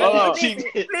 Listen, hold man. on. she,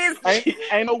 Listen.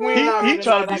 Ain't no win he out he trying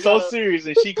tonight. to be I so gotta. serious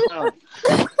and she clown. I'm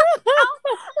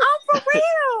for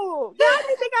real. Y'all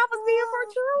didn't think I was being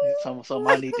for true? Some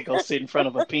I need to go sit in front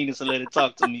of a penis and let it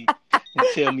talk to me and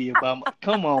tell me about my.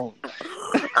 Come on.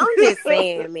 I'm just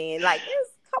saying, man. Like, this,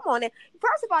 come on. Now.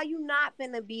 First of all, you not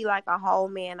finna be like a whole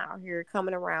man out here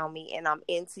coming around me, and I'm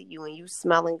into you, and you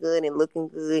smelling good and looking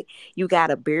good. You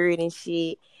got a beard and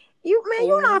shit. You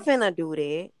Oh, not finna do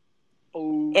that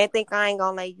oh. and think I ain't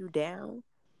gonna lay you down.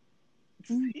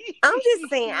 I'm just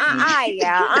saying,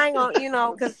 yeah, I ain't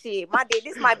gonna, cause shit, my dad.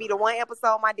 This might be the one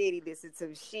episode my daddy listened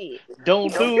to. Shit,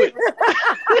 Don't do it.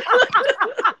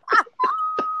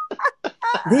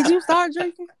 Did you start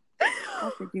drinking? I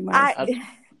think you might have.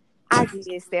 I, I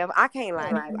did, Steph. I can't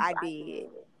lie to you. I did.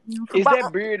 Is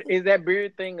But that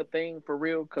beard thing a thing for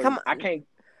real? Because come I on. can't.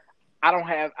 I don't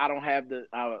have the.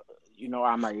 I'm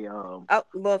Oh,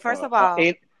 well, first of a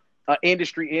all,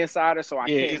 industry insider, so I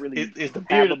Yeah, can't really it's the have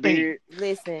beard a of thing.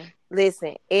 beard.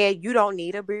 listen, Ed, you don't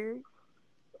need a beard.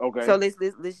 So Okay.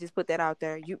 let's just put that out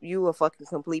there. You a fucking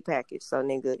complete package. So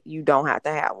nigga, you don't have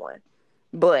to have one.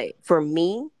 But for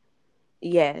me,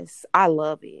 yes, I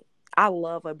love it. I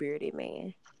love a bearded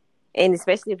man. And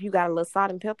especially if you got a little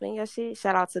salt and pepper in your shit.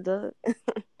 Shout out to Doug.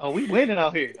 Oh, we winning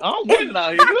out here. I'm winning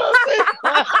out here. You know what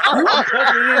I'm saying?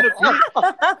 Put me in the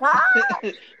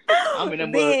pit. I'm in that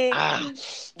mud. then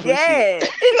Push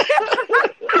it.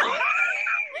 yeah.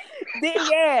 Then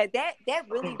yeah, that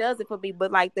really does it for me.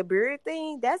 But like the beard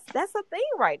thing, that's a thing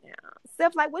right now.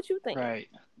 Steph, like what you think? Right.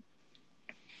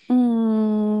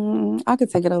 I could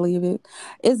take it or leave it.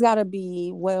 It's got to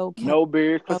be well kept. No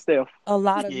beard for Steph. A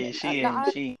lot of Yeah, it. she No,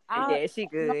 ain't. She. Yeah, she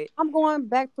good. I'm going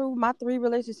back through my 3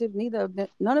 relationships.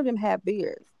 None of them had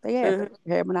beards. They had Mhm.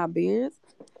 hair, but not beards.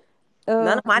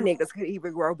 None of my Um, niggas could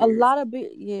even grow a beards. lot of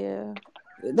yeah.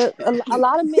 A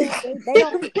lot of men they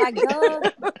don't like Doug.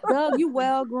 Doug, you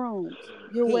well groomed.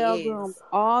 You're well He groomed. is.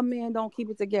 All men don't keep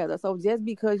it together. So just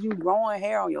because you growing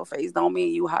hair on your face don't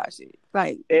mean you hot shit.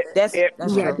 Like It, That's it,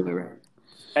 that's you gotta true. do it right.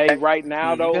 hey, right Yeah,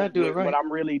 now you though, gotta do it what right.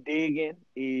 I'm really digging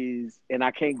is, and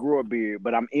I can't grow a beard,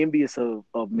 but I'm envious of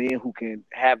men who can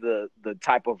have the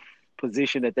type of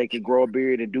position that they can grow a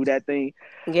beard and do that thing.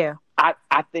 Yeah.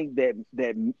 I think that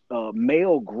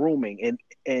male grooming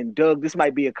and Doug, this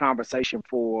might be a conversation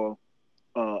for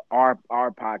our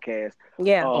podcast.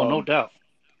 Yeah. Oh, no Um, doubt.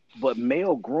 but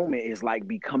male grooming is like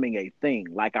becoming a thing.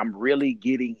 Like I'm really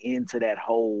getting into that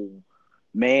whole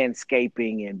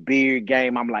manscaping and beard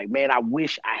game. I'm like, man, I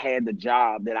wish I had the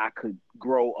job that I could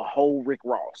grow a whole Rick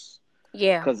Ross.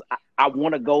 Yeah. Cause I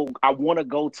want to go. I want to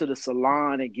go to the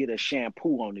salon and get a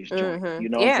shampoo on this joint. You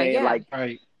know what I'm Yeah, saying? yeah. Like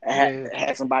Right. Yeah.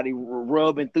 have somebody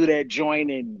rubbing through that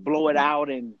joint and blow it out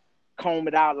and comb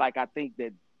it out. Like I think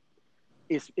that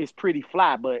it's pretty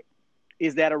fly. But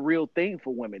is that a real thing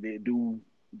for women? Do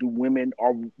women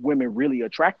are women really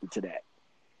attracted to that?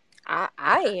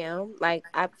 I am like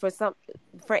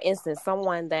for instance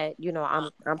someone that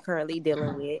I'm currently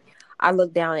dealing with. I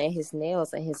look down at his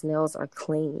nails and his nails are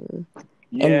clean.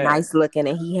 and Yeah. nice looking,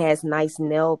 and he has nice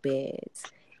nail beds,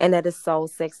 and that is so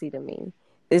sexy to me.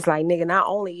 It's like, nigga, not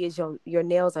only is your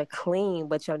nails are clean,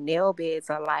 but your nail beds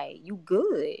are like, you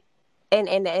good.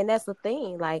 And that's the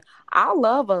thing. Like, I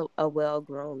love a well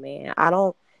groomed man. I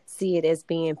don't see it as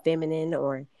being feminine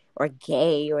or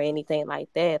gay or anything like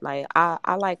that. Like,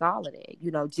 I like all of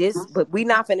that. Just but we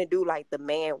not finna do like the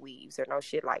man weaves or no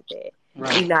shit like that. We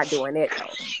Right. not doing that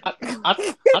though.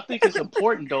 I think it's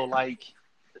important though, like,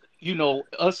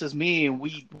 us as men,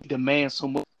 we demand so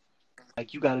much.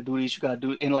 Like, you got to do this, you got to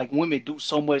do it, and like women do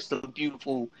so much to look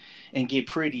beautiful and get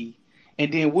pretty,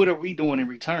 and then what are we doing in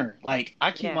return? Like,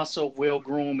 I keep Yeah. myself well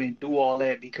groomed and do all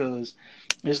that because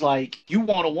it's like you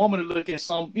want a woman to look at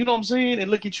some, you know what I'm saying,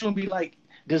 and look at you and be like,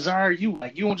 desire you.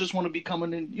 Like, you don't just want to be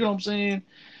coming in, you know what I'm saying,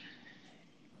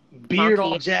 beard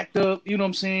all Funky. jacked up, you know what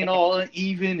I'm saying, all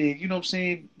uneven, and you know what I'm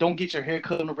saying, don't get your hair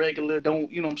cut on the regular,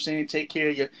 don't, you know what I'm saying, take care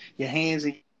of your hands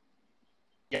and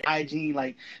your hygiene.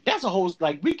 Like, that's a whole,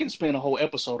 like, we can spend a whole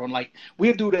episode on, like,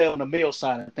 we'll do that on the male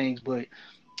side of things, but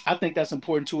I think that's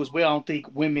important too as well. I don't think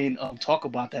women talk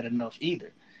about that enough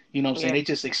either. You know what I'm saying? Yeah. They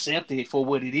just accept it for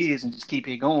what it is and just keep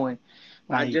it going.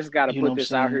 I Like, just got to you know put what I'm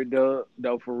this out saying? here, Doug,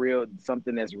 though, for real.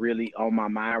 Something that's really on my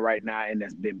mind right now and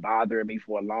that's been bothering me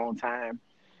for a long time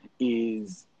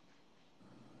is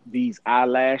these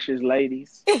eyelashes,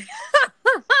 ladies.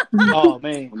 Oh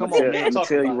man, I'm gonna come on, tell. man, I'm gonna talk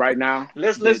tell you about it. right now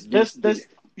Let's that let's let's let's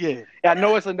yeah. I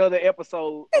know it's another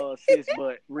episode, sis,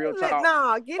 but real talk.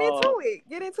 No, get Uh, into it.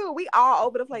 Get into it. We all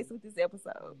over the place with this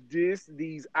episode.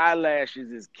 these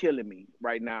eyelashes is killing me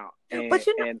right now, and But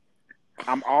and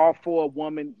I'm all for a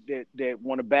woman that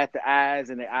want to bat the eyes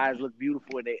and the eyes look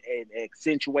beautiful and it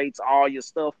accentuates all your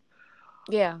stuff.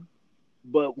 yeah.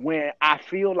 But when I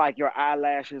feel like your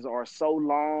eyelashes are so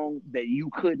long that you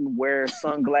couldn't wear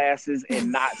sunglasses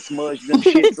and not smudge them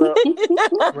shits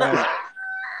up, Right.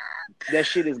 that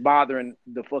shit is bothering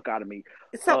the fuck out of me.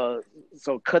 so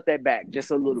So cut that back just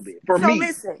a little bit for so me.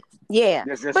 listen. Yeah.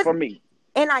 That's just But for me.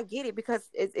 and I get it because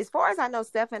as far as I know,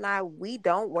 Steph and I, we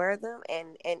don't wear them,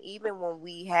 and even when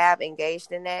we have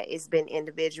engaged in that, it's been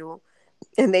individual,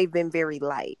 and they've been very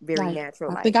light, very Like, natural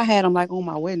I think light. I had them like on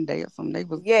my wedding day or something. They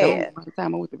was gone Yeah, by the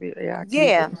time I went to bed. Yeah, I can't do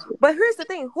yeah. that shit. But here's the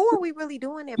thing: who are we really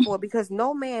doing that for? Because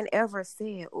no man ever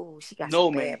said, "Oh, she got some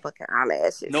No bad man. fucking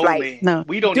eyelashes." No Like, man. No.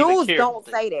 We don't even dudes care about don't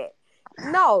that. say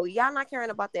that. No, y'all not caring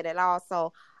about that at all.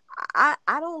 So I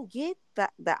don't get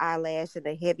the eyelash and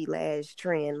the heavy lash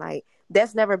trend. Like,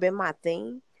 that's never been my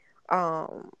thing.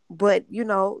 But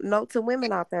note to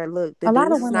women out there, look, the A lot of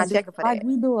dudes is women not do. checking for Like, that.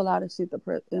 we do a lot of shit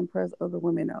to impress other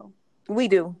women, though. We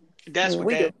do. That's what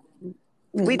We do. that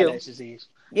We Yeah. do. eyelashes is.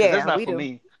 Because that's Yeah, not we for do.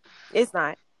 me. It's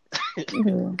not. Yeah.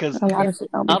 Because A lot of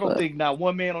shit don't be I don't fucked. think not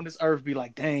one man on this earth be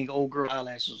like, dang, old girl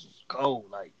eyelashes is cold.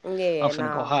 Like, I'm Yeah, finna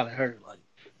go no. holler at her. Like,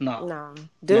 no, No.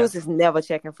 Dudes never. is never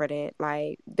checking for that.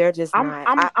 Like, they're just I'm not.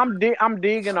 I'm I'm I'm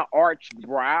digging an arched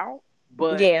brow,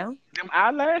 but Yeah. them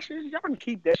eyelashes, y'all can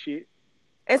keep that shit.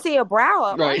 And see, a brow,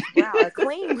 a Right. arched brow, a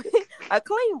clean, a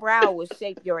clean brow will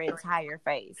shape your entire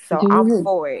face. So Do you I'm hear?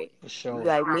 for it. For sure.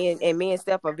 Like, me and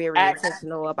Steph are very Ac-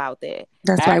 intentional about that.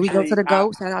 That's right. We go to Actually, the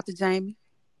GOAT. Shout out to Jamie.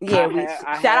 Yeah, we I shout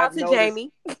out have to noticed.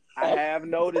 Jamie. I have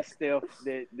noticed, Steph,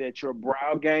 that your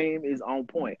brow game is on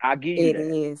point. I give you It that.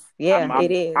 is. I'm Yeah,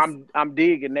 it I'm is. I'm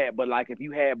digging that. But like, if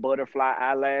you had butterfly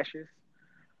eyelashes,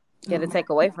 It'll take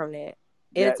away from that.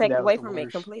 It'll that take that That's away the from it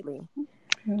worst. completely.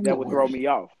 that would throw me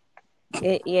off.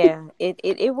 It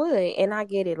would, and I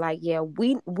get it. Like, yeah,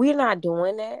 we're not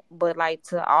doing that, but like,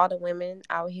 to all the women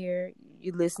out here,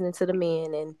 you listening to the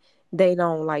men, and they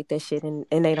don't like that shit, and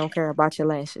they don't care about your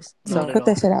lashes. Yeah, Not at So cut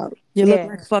that all. shit out. You look yeah.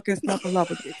 like fucking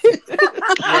Snuffleupagus.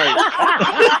 Right.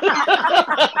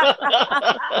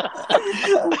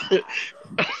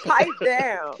 Pipe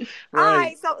down. All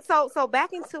Right. right, so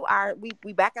back into our we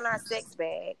back in our sex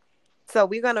bag. So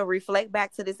we're gonna reflect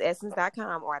back to this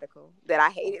essence.com article that I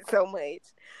hated so much.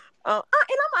 And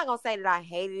I'm not gonna say that I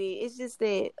hated it. It's just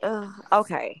that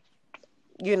okay.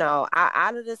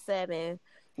 Out of the 7,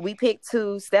 we picked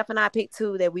 2. Steph and I picked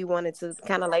 2 that we wanted to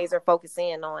kind of laser focus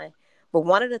in on. But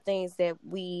one of the things that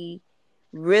we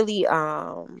really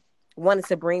wanted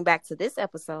to bring back to this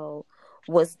episode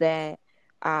was that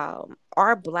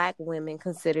are Black women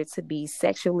considered to be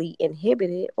sexually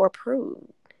inhibited or prude?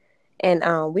 And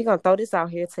we're gonna throw this out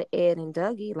here to Ed and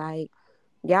Dougie. Like,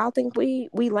 y'all think we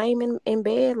lame in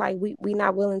bed? Like, we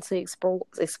not willing to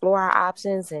explore our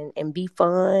options and be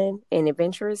fun and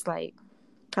adventurous? Like,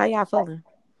 how y'all Are, feeling?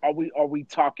 are we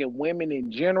talking women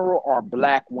in general or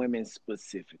Black women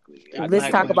specifically? I Let's need Black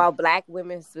to talk know. women. about Black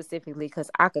women specifically, because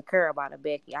I could care about a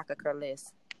Becky. I could care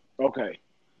less. Okay.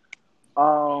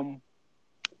 Um,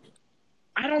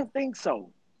 I don't think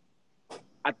so.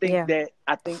 Yeah.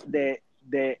 I think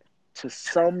that to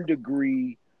some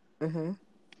degree, Mhm.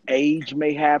 age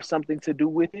may have something to do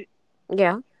with it.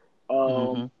 Yeah.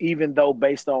 Mm-hmm. Even though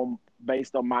based on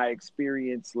my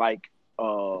experience, like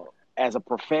uh, as a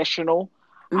professional,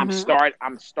 Mhm.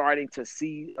 I'm starting to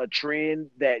see a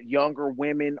trend that younger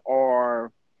women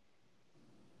are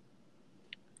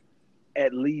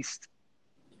at least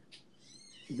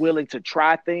willing to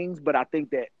try things. But I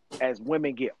think that as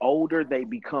women get older, they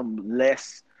become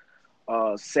less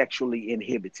sexually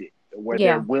inhibited, where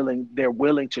Yeah. they're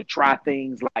willing to try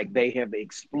things, like they have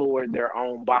explored their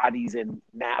own bodies and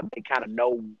now they kind of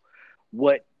know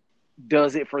what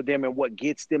does it for them and what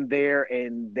gets them there,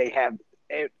 and they have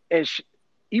and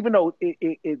even though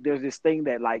there's this thing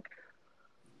that like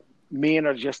men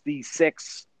are just these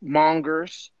sex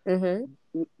mongers, Mhm.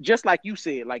 just like you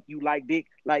said, like you like dick,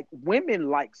 like women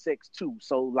like sex too.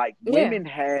 So like Yeah. women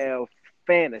have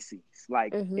fantasies.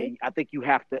 Like, Mhm. and I think you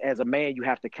have to, as a man, you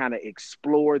have to kind of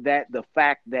explore that. The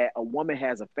fact that a woman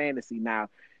has a fantasy now,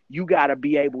 you got to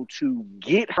be able to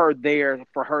get her there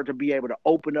for her to be able to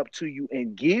open up to you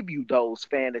and give you those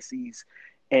fantasies,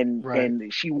 Right.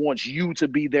 and she wants you to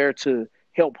be there to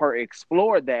help her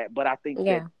explore that. But I think that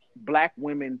Yeah. black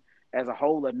women as a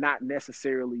whole are not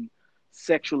necessarily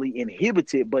sexually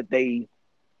inhibited, but they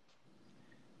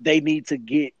need to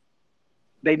get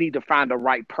they need to find the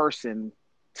right person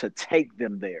to take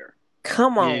them there.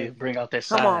 Come Yeah, on. bring out that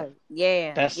Come side. on.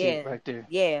 Yeah. That's it Yeah. right there.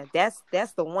 Yeah. That's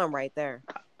the one right there.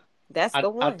 That's the I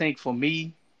one. think for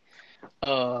me,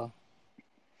 uh,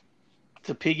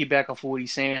 to piggyback off what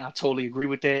he's saying, I totally agree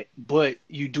with that. But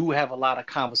you do have a lot of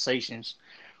conversations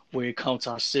where it comes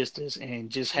to our sisters and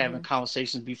just having Mhm.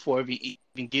 conversations before we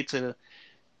even get to the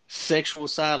sexual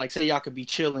side. Like, say y'all could be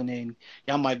chilling and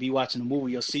y'all might be watching a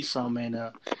movie or see something,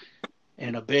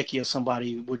 and a Becky or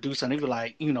somebody would do something. They be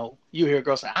like, you hear a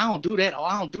girl say, "I don't do that," or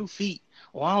 "I don't do feet,"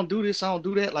 or "I don't do this, I don't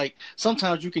do that." Like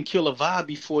sometimes you can kill a vibe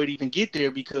before it even get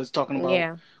there because talking about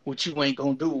Yeah. what you ain't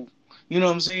gonna do. You know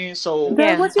what I'm saying? So Girl,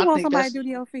 Yeah. what you I want think somebody to that's do to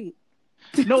your feet?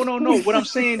 no, no, no. What I'm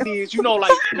saying is,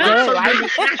 like Doug certain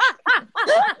like women.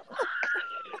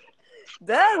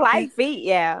 Doug like feet,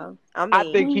 yeah. I I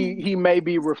think mean, he may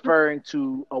be referring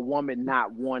to a woman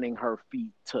not wanting her feet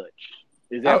touched.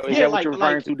 Is okay. Yeah, that what you're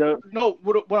referring to, Doug? no.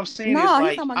 What I'm saying is No, he's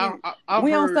like talking about getting. I've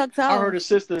We don't heard suck toes. a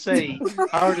sister say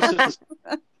I heard a sister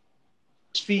say,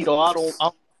 feet, or I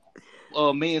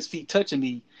don't man's feet touching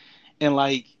me. And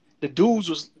like the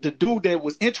dude that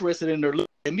was interested in her looked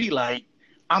at me like,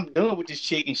 I'm done with this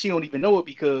chick and she don't even know it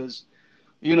because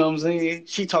you know what I'm saying?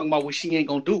 She talking about what she ain't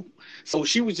gonna do. So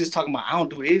she was just talking about, I don't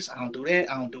do this, I don't do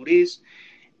that, I don't do this.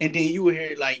 And then you would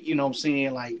hear like, you know what I'm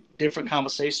saying, like different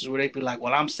conversations where they be like,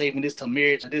 well, I'm saving this to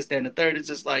marriage or this, that, and the third. It's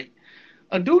just like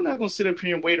a dude not gonna sit up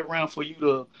here and wait around for you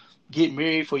to get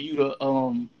married, for you to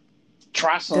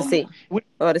try To something. see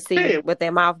or to see Yeah, what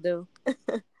their mouth do.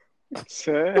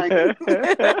 like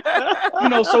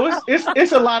so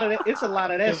it's a lot of that. It's a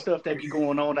lot of that stuff that be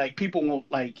going on. Like people won't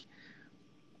like.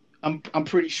 I'm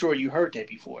pretty sure you heard that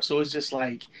before. So it's just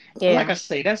like Yeah. I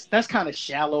say, that's kind of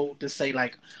shallow to say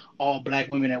like all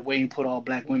black women that way and put all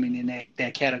black women in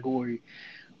that category.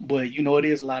 But it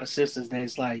is a lot of sisters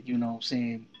that's like what I'm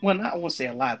saying. Well, not I won't say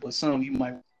a lot, but some you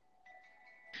might.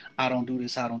 I don't do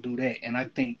this. I don't do that. And I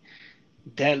think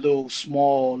that little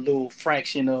small little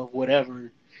fraction of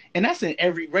whatever, and that's in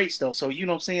every race though. So you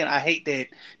know what I'm saying? I hate that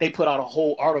they put out a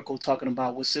whole article talking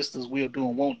about what sisters will do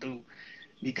and won't do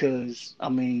because I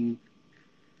mean,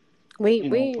 We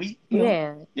we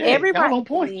yeah. yeah, y'all on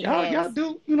point. Everybody Y'all has.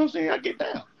 do, you know what I'm saying? I get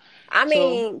down. I So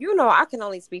mean, I can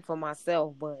only speak for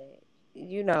myself, but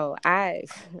I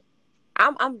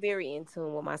I'm very in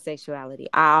tune with my sexuality.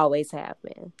 I always have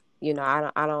been.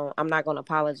 I'm not gonna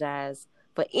apologize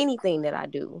for anything that I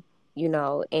do,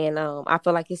 and I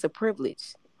feel like it's a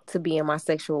privilege to be in my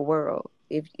sexual world.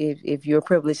 If you're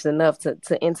privileged enough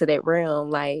to enter that realm,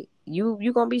 like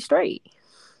you gonna be straight.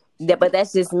 But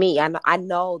that's just me. I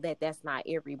know that that's not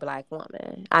every black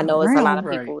woman. I know it's a lot Realm. of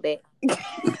right. people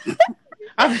that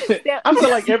I Steph, I feel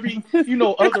like every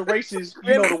other races,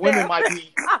 really the women Steph. might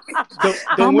be the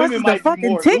How much women is the might be fucking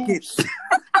more tickets? loose.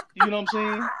 You know what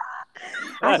I'm saying?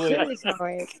 I But should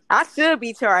charge. I should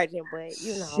be charging, but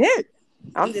Shit.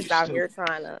 I'm just out here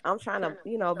I'm trying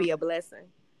to, be a blessing.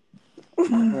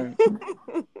 Right.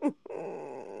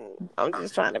 I'm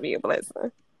just trying to be a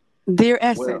blessing. Dear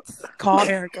Well, Essence, call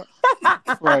Erica.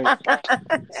 right.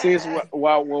 Sis,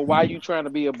 while you trying to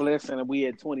be a blessing and we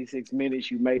at 26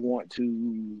 minutes, you may want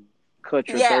to cut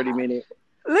your Yeah. 30-minute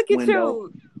Look at window.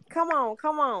 you. Come on,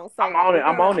 come on. So I'm on it. we're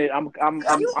I'm gonna.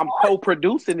 on it. I'm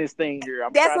co-producing this thing here.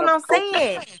 I'm That's trying what to I'm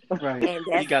saying, Right.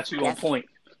 and He got you on point.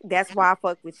 that's why I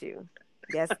fuck with you.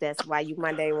 That's why you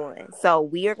my day one. So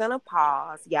we are gonna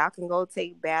pause. Y'all can go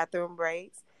take bathroom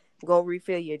breaks, go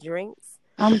refill your drinks,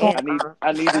 I'm going. and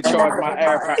I need to I'm going charge to my the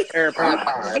bar.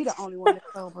 AirPods. Be the only one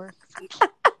that's sober.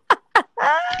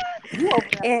 You over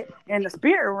there and in the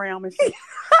spirit realm and shit.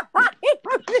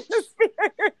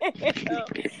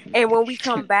 and when we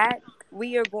come back,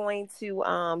 we are going to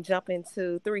jump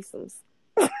into threesomes.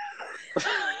 I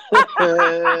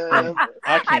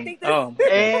I can't. think this. Oh my god,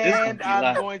 this is gonna And be I'm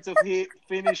live. going to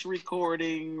finish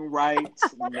recording right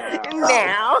now.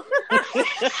 Now.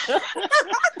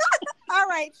 All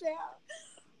right, y'all.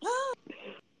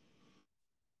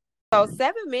 So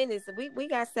 7 minutes. We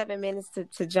got 7 minutes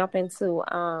to jump into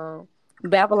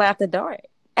Babble After Dark.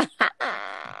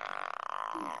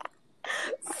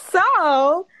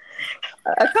 So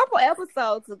a couple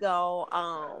episodes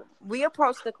ago, we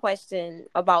approached the question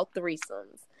about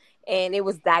threesomes. And it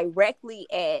was directly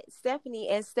at Stephanie.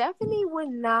 And Stephanie would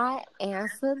not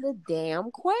answer the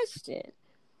damn question.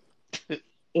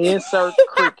 Insert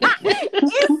cricket.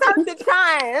 Insert the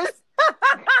chimes.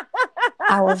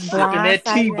 I was Sipping that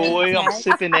tea, blindsided and boy. I'm attacked.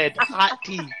 sipping that hot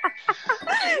tea.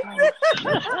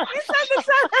 Insert the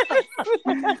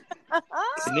chimes.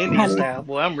 An Indian style,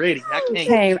 boy. I'm ready. I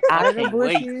Came out of the can't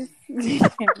wait. bushes.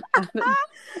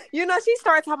 You know, she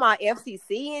started talking about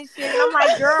FCC and shit. And I'm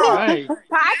like, girl, Right.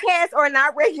 podcasts are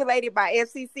not regulated by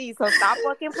FCC, so stop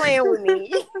fucking playing with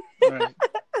me. Right.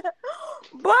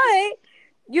 But,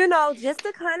 you know, just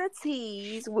to kind of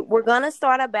tease, we're going to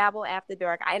start a Babble After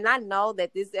Dark. And I know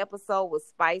that this episode was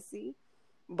spicy,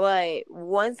 but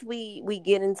once we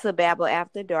get into Babble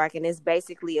After Dark, and it's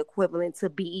basically equivalent to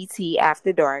BET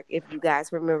After Dark, if you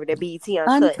guys remember the BET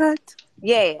Uncut. Uncut.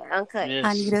 Yeah, Uncut. Yes.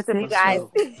 I need a So you guys...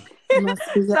 You must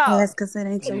be your So- ass because it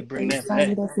ain't Let me your bring face. that I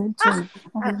need back.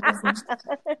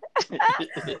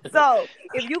 a So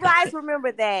if you guys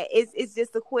remember that, it's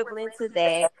just equivalent to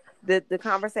that. The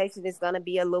conversation is gonna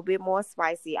be a little bit more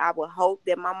spicy. I would hope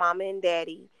that my mama and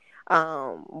daddy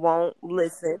won't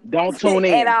listen. Don't tune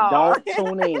in. At all. Don't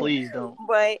tune in. Please don't.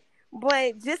 But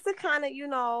just to kind of, you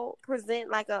know, present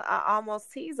like a almost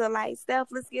teaser, like, Steph,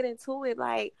 let's get into it.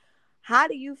 Like, how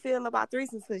do you feel about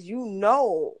threesomes? Because you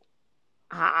know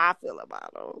how I feel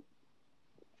about them.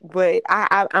 But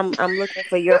I'm looking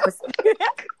for your perspective.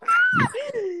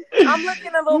 I'm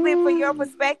looking a little bit for your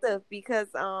perspective because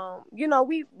you know,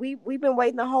 we've been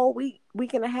waiting a whole week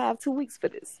and a half, 2 weeks for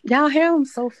this. Y'all hear I'm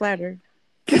so flattered.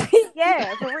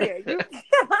 Yeah, for real.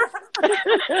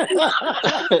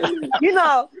 You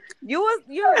know, you a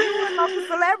local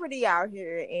celebrity out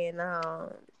here, and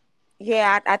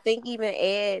yeah, I think even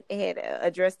Ed had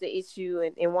addressed the issue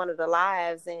in one of the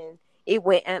lives, and it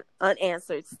went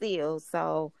unanswered still.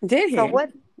 So Did he? So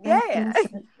what? Yeah.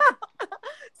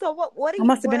 So what? I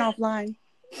must have been offline.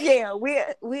 Yeah,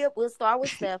 we'll start with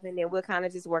Steph, and then we'll kind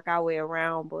of just work our way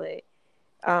around. But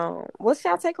what's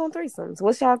y'all take on threesomes?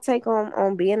 What's y'all take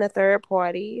on being a third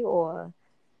party, or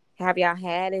have y'all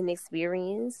had an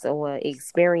experience or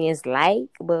experience like?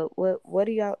 But what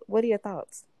are your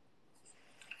thoughts?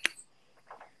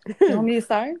 You want me to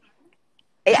start?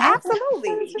 Yeah, absolutely.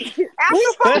 Absolutely.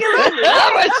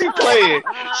 She playing.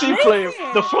 She playing.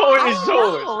 The floor is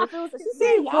yours.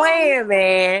 She playing,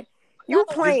 man. You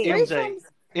This playing.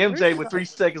 MJ with 3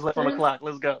 seconds left on the clock.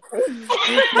 Let's go.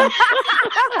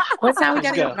 What time we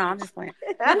Let's gotta go. go? No, I'm just playing.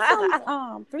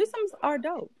 Threesomes are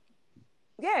dope.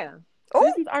 Yeah.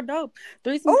 Threesomes are dope.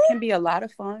 Threesomes can be a lot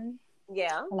of fun.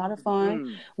 Yeah. A lot of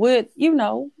fun with, you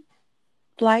know,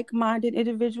 like-minded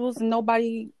individuals, and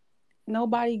nobody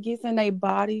gets in their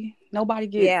body. Nobody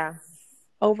gets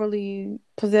overly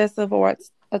possessive or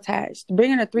attached.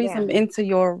 Bringing a threesome into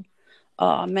your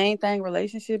main thing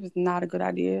relationship is not a good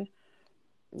idea.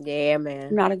 Yeah,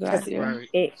 man. Not a good idea.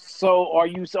 Right. So are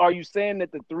you saying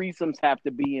that the threesomes have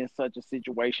to be in such a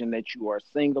situation that you are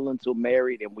single until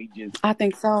married, and we just I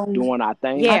think so. doing our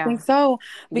thing? Yeah. I think so,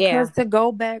 because to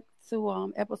go back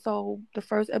to the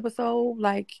first episode,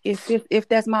 like if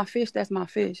that's my fish, that's my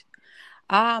fish.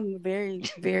 I'm very,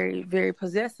 very, very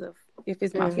possessive if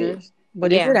it's my fish.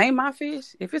 But if it ain't my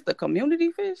fish, if it's the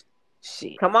community fish,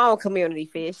 shit. Come on, community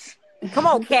fish. Come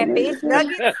on, catfish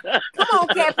nuggets. Come on,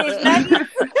 catfish nuggets.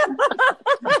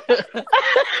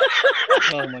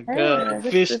 Oh my god,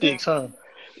 the fish sticks, huh?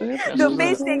 The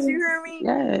fish sticks, you hear me?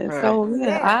 Yeah. Right. So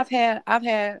I've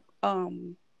had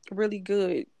really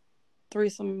good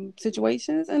threesome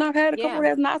situations, and I've had a couple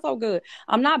that's not so good.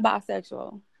 I'm not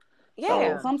bisexual.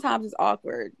 Yeah. So sometimes it's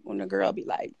awkward when the girl be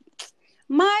like,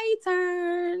 My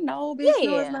turn. No, bitch, no, it's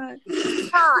Yeah. not.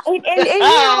 And you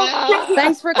know,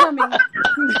 Thanks for coming.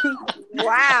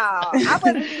 wow. I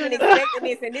wasn't even expecting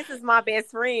this, and this is my best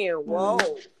friend. Whoa.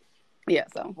 Yeah,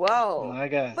 so. Whoa. My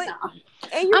God. But Nah.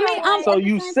 and you I know mean, what? So at the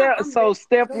you same time, so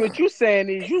Steph, what you saying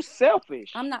is you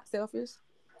selfish. I'm not selfish.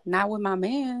 Not with my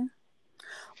man.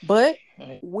 But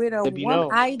with a Let me woman,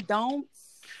 know.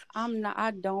 I'm not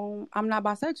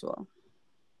bisexual.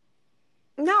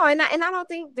 No, and I don't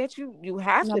think that you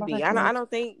have I'm not to be. I bisexual. don't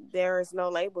think there's no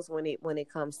labels when it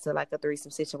comes to like a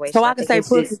threesome situation. So I I can think say it's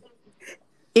pussy. just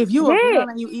If you a yeah. girl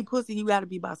and you eat pussy, you gotta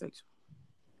be bisexual.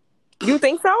 You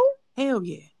think so? Hell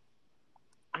yeah.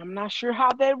 I'm not sure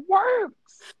how that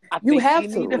works. I You think have you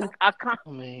need to. a I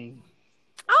mean,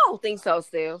 I don't think so,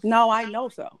 Steph. No, I know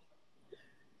so.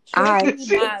 I Trust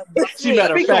me, she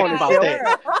matter of speak on fact it, about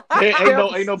Steph.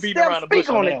 that. Ain't no beating Steph, around the speak bush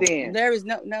on on that it one. then. there is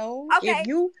no. Okay.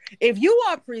 If you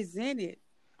are presented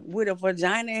with a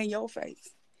vagina in your face,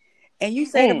 and you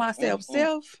say to myself,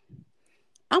 Steph,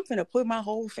 I'm finna put my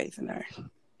whole face in there.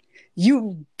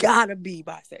 You gotta be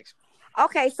bisexual.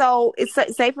 Okay, so it's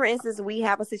say for instance we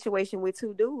have a situation with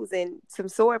two dudes and some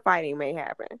sword fighting may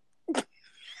happen.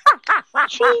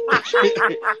 Ching, ching.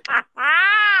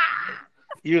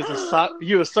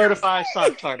 You a certified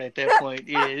sock tart at that point.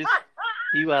 Yeah,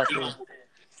 you out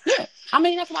there. I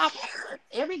mean, that's why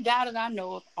every guy that I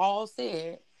know of all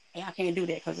said, "Hey, I can't do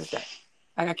that because it's that.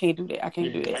 Like, I can't do that. I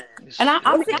can't do that." And I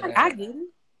mean, I get it.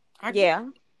 I get it. Yeah,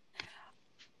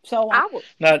 So I would.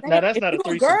 Now that's if not a you a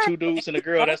threesome. girl, Two dudes and a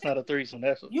girl. That's not a threesome.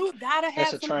 you gotta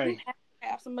That's have a some. You train.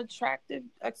 have some attractive.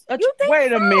 You think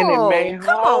Wait a minute, so? man.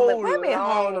 Come on, man. Hold Wait a minute,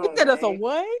 hold on, on. Said us a man.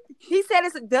 what? He said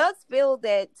it's does feel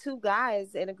that two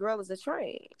guys and a girl is a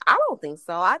train. I don't think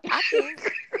so. I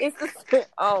think it's the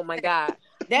oh my god.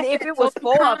 That's If that it was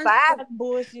social 4 or 5, construct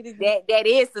bullshit again. that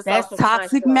is the That's social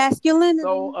toxic construct. masculinity.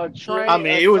 So a I train,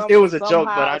 mean, it was a joke,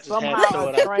 but I just had to somehow throw a it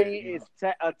out there. train You is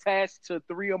know. attached to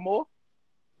three or more.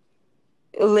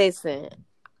 Listen,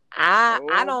 I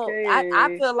don't I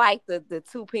Okay. feel like the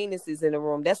two penises in the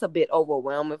room, that's a bit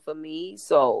overwhelming for me.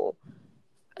 So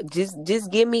just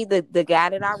give me the guy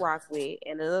that I rock with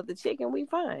and another chick and we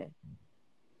fine.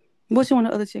 What you want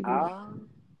the other chick to do? Ah.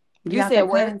 Do You y'all said take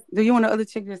what? turns? Do you want the other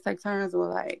chick to just take turns or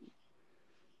like?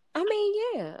 I mean,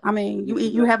 yeah. I mean,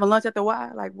 you having lunch at the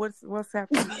Y? Like, what's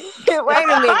happening? Wait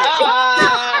a minute.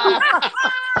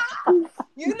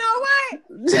 You know what?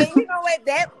 And you know what?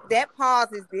 That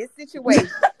pauses this situation.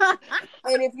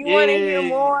 And if you want to hear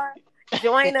more,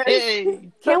 join us.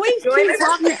 Can we Join keep us.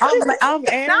 talking off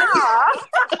air? No.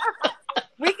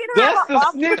 We can have That's an the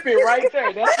off. snippet right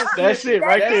there. That's it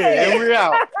right there, and we're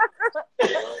out.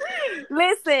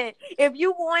 Listen, if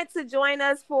you want to join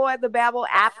us for the Babble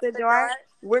After Dark,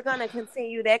 we're going to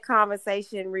continue that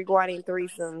conversation regarding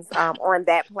threesomes on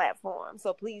that platform.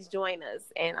 So please join us,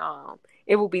 and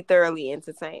it will be thoroughly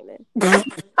entertaining.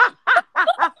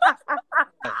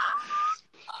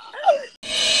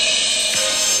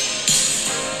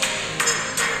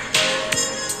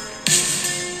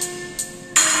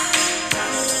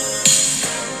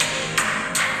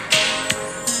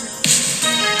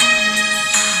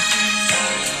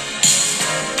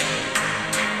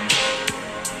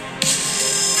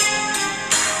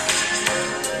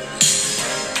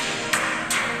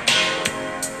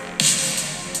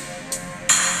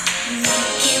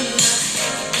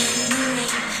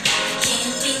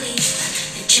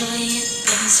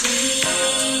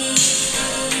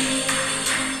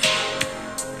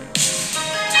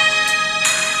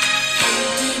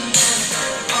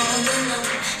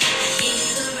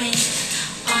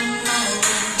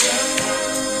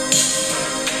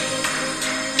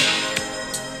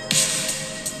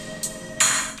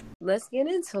 Let's get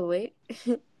into it.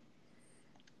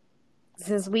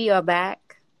 Since we are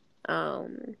back,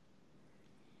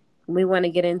 we want to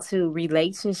get into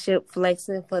relationship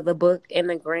flexing for the book and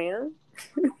the gram.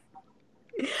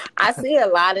 I see a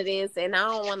lot of this, and I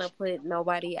don't want to put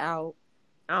nobody out.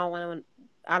 I don't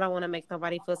want to make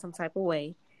nobody feel some type of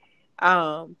way.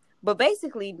 But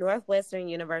basically, Northwestern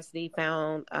University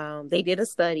found they did a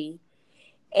study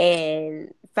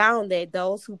and found that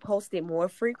those who posted more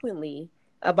frequently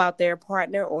about their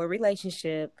partner or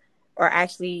relationship are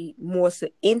actually more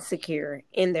insecure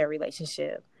in their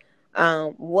relationship.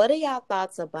 What are y'all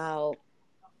thoughts about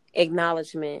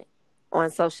acknowledgement on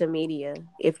social media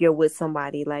if you're with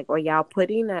somebody? Like, are y'all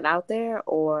putting that out there,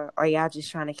 or are y'all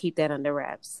just trying to keep that under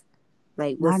wraps?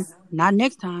 Like, not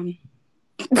next time.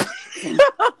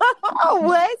 Oh,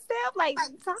 what, Steph? Like,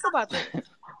 talk about that.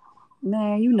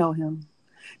 Man, you know him.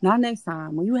 Not next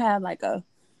time. When you have like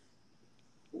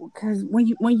because when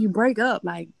you break up,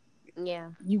 like Yeah.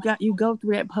 You go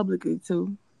through that publicly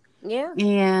too, Yeah.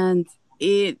 and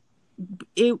it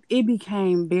it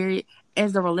became very,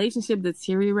 as the relationship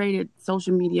deteriorated,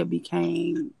 social media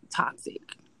became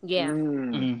toxic. Yeah.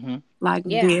 Mm-hmm. Like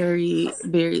Yeah. very,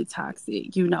 very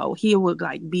toxic. You know, he would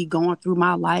like be going through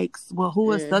my likes. Well,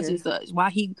 who is such and such?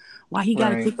 Why he got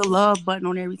to Right. click the love button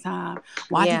on every time?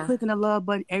 Why he Yeah. clicking the love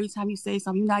button every time you say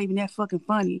something? You're not even that fucking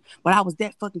funny. But I was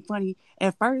that fucking funny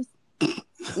at first.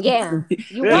 Yeah.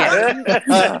 You Yeah.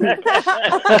 were.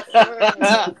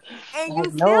 And you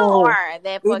Like, still no, are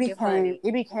that fucking funny.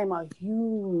 it became a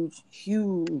huge,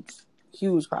 huge,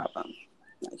 huge problem.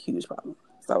 Like huge problem.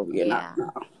 So yeah, Yeah.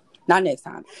 no, not next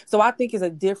time. So I think it's a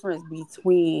difference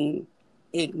between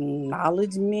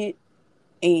acknowledgement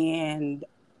and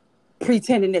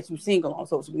pretending that you're single on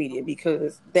social media,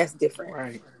 because that's different.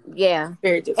 Right. Yeah.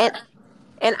 Very And different.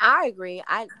 and I agree.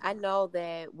 I know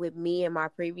that with me and my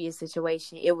previous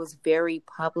situation, it was very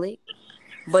public.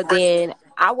 But then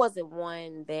I wasn't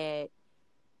one that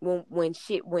when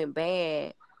shit went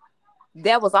bad,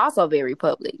 that was also very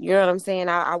public. You know what I'm saying?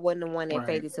 I wasn't the one that Right.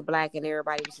 faded to black and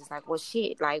everybody was just like, well,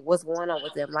 shit, like, what's going on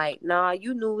with them? Like, nah,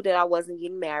 you knew that I wasn't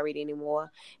getting married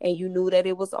anymore, and you knew that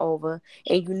it was over,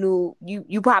 and you knew,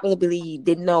 you probably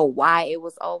didn't know why it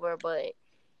was over, but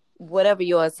whatever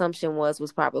your assumption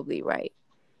was probably right.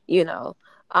 You know,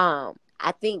 I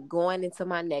think going into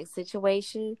my next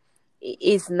situation,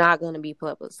 it's not going to be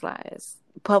publicized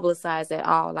at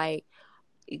all. Like,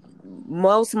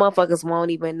 most motherfuckers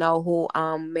won't even know who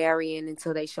I'm marrying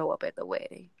until they show up at the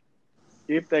wedding.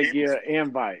 If they get an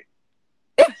invite.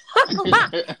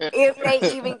 If they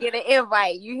even get an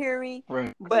invite, you hear me?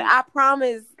 Right. But I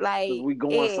promise, Cause like, we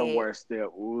going Ed, somewhere, Steph.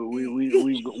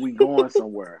 We going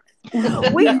somewhere.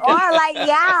 we are like,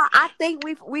 yeah. I think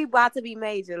we about to be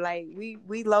major. Like,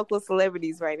 we local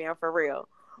celebrities right now, for real.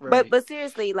 Right. But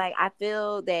seriously, like, I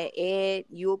feel that Ed,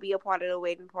 you'll be a part of the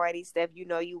wedding party. Steph, you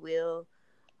know you will.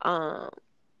 Um,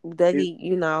 Dougie,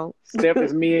 you know. Steph,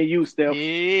 is me and you, Steph.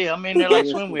 Yeah, I'm in there like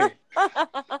swimwear.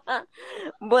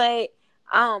 But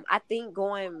I think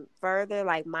going further,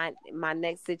 like my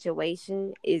next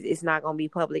situation is not gonna be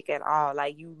public at all.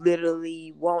 Like, you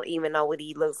literally won't even know what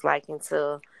he looks like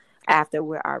until after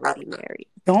we're already married.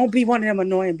 Don't be one of them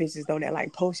annoying bitches though that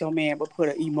like post your man but put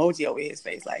an emoji over his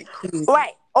face. Like, please.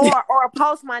 Right. Or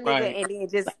post my nigga Right. and then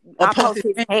just Or I post post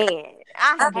his his hand.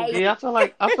 I hate Yeah,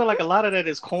 it. I feel like a lot of that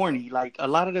is corny. Like a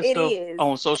lot of that It stuff is.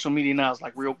 on social media now is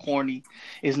like real corny.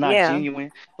 It's not Yeah.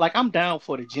 genuine. Like I'm down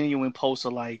for the genuine posts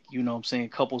of, like, you know what I'm saying,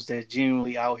 couples that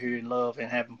genuinely out here in love and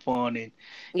having fun and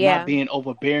not Yeah. being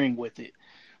overbearing with it.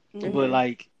 But Mm-hmm.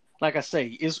 like I say,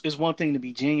 it's one thing to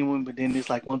be genuine, but then it's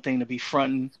like one thing to be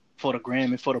fronting for the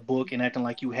gram and for the book and acting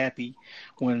like you happy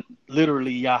when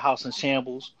literally your house in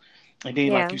shambles. And then,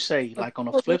 like Yeah. you say, like on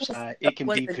the But flip side, it can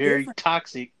what's be the very difference?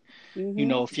 toxic. You Mm-hmm.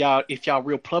 know, if y'all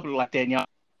real public like that, and y'all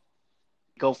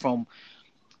go from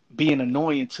being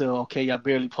annoying to, okay, y'all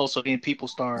barely post, so then people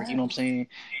start, you know what I'm saying,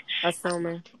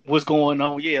 Assuming. what's going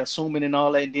on, yeah, assuming and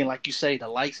all that, and then like you say, the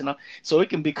likes and all, so it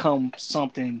can become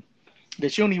something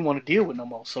that you don't even want to deal with no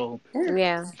more. So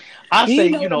Yeah. I Do say,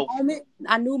 you know you the know, moment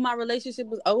I knew my relationship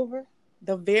was over?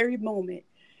 The very moment.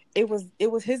 It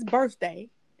was his birthday.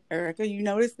 Erica, you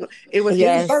know this. It was his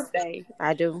Yes, birthday.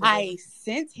 I do. I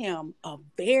sent him a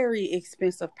very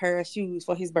expensive pair of shoes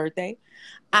for his birthday.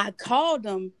 I called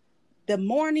him the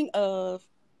morning of,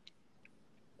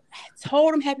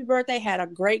 told him happy birthday, had a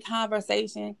great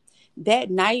conversation. That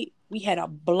night, we had a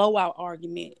blowout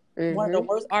argument. One of the Mm-hmm.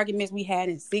 worst arguments we had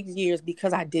in 6 years,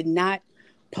 because I did not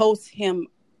post him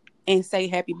and say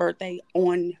happy birthday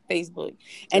on Facebook.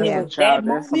 And it Yeah. was that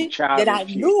That's some moment that I childish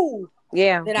shit. knew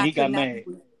Yeah. that and I he could got not mad.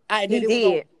 do it. That He it was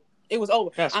over. did. It was over.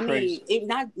 That's I mean, crazy.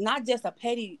 it not just a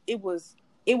petty. It was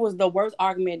the worst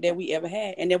argument that we ever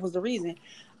had, and that was the reason.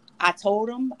 I told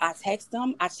him, I texted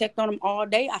him, I checked on him all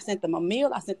day. I sent them a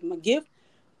meal, I sent them a gift.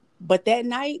 But that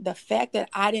night, the fact that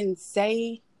I didn't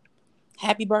say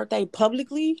happy birthday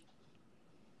publicly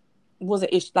was an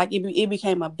issue. Like it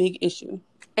became a big issue.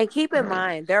 And keep in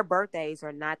mind, their birthdays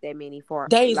are not that many for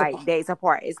Days like apart. days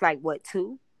apart. It's like what,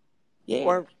 two? Yeah.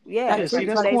 Or yeah, Like Yeah, it's see, like pretty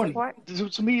that's 2 days close. corny.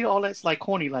 apart. To me, all that's like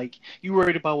corny. Like you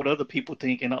worried about what other people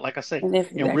think, and like I say, And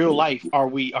that's in real exactly life, are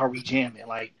we jamming?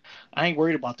 Like I ain't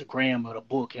worried about the gram or the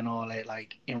book and all that.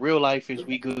 Like in real life, is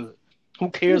we good? Who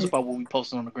cares it. about what we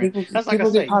posting on the gram? People That's like I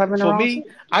people get say. caught up in the For wrong me, shit.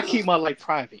 I keep my life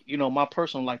private. You know, my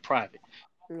personal life private.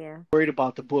 Yeah. Worried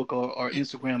about the book or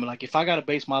Instagram. Like if I gotta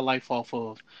base my life off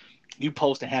of you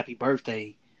posting happy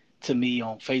birthday to me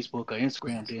on Facebook or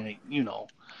Instagram, then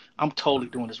I'm totally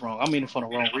doing this wrong. I'm in it for the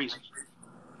wrong reason.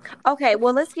 Okay,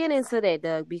 well, let's get into that,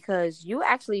 Doug, because you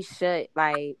actually shut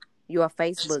like your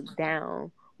Facebook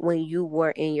down when you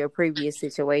were in your previous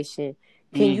situation.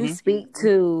 Can you Hmm. speak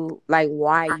to like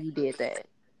why you did that?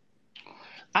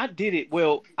 I did it.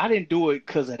 Well, I didn't do it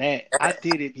because of that. I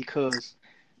did it because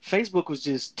Facebook was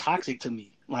just toxic to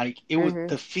me. Like it was Mhm.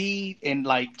 the feed and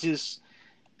like just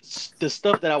the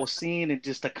stuff that I was seeing and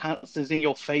just the constants in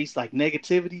your face, like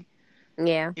negativity.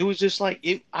 Yeah. It was just like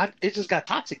it just got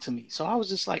toxic to me. So I was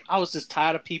just like, I was just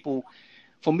tired of people.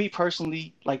 For me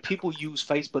personally, like people use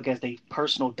Facebook as their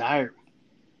personal diary,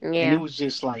 and it Yeah. was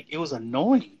just like it was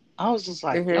annoying. I was just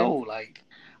like, Mhm. yo, like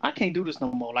I can't do this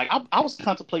no more. Like I was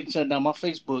contemplating shutting down my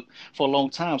Facebook for a long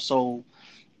time. So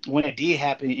when it did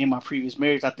happen in my previous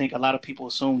marriage, I think a lot of people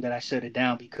assumed that I shut it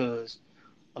down because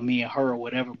of me and her or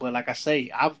whatever. But like I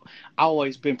say, I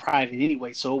always been private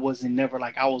anyway, so it wasn't never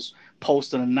like I was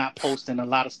posting or not posting a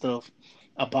lot of stuff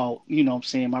about, what I'm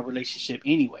saying, my relationship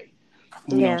anyway.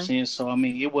 You know what I'm Yeah. saying? So I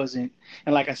mean it wasn't,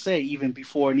 and like I say, even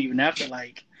before and even after,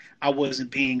 like I wasn't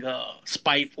being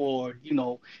spiteful or,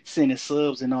 sending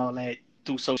subs and all that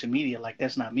through social media. Like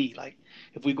that's not me. Like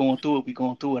if we going through it, we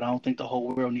going through it. I don't think the whole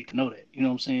world need to know that. You know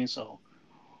what I'm saying? So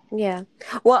Yeah.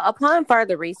 Well, upon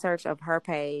further research of her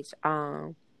page,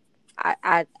 I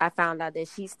found out that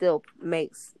she still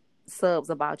makes subs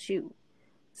about you.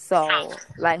 So,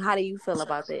 like, how do you feel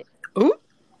about that? Ooh.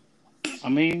 I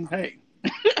mean, hey,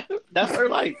 that's her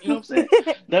life. You know what I'm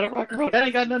saying? Let her rock and roll. That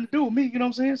ain't got nothing to do with me. You know what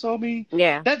I'm saying? So I mean,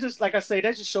 Yeah. that just like I say,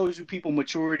 that just shows you people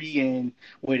maturity and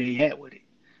where they at with it.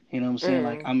 You know what I'm saying?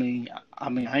 Like Mm. I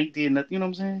mean, I ain't did nothing. You know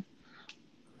what I'm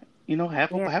saying?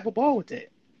 Have Yeah. a ball with that.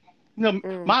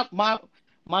 Mm.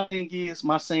 My thing is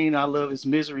my saying I love is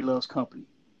misery loves company.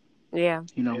 Yeah.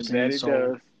 You know what I'm And that saying? it So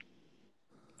does.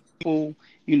 people,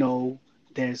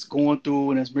 that's going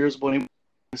through and that's miserable and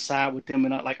they side with them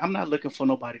and I'm not looking for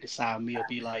nobody to side with me or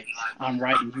be like I'm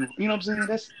right and you know what I'm saying?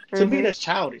 That's to me Mhm. that's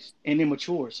childish and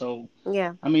immature. So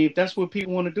Yeah. I mean if that's what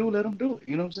people want to do, let them do it.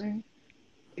 You know what I'm saying?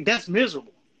 That's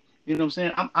miserable. You know what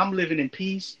I'm saying? I'm living in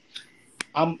peace.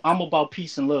 I'm about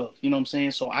peace and love. You know what I'm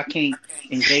saying? So I can't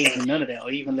engage in none of that or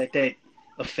even let that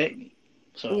affect me.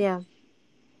 So Yeah.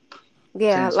 to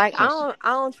Yeah. answer the Like question. I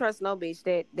don't trust no bitch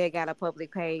that got a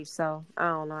public page. So I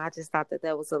don't know. I just thought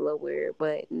that was a little weird,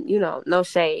 but no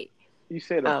shade. You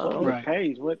said a Um. public Right.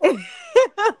 page. What?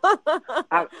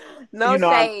 I, No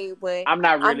shade, but I'm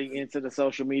not I'm really into the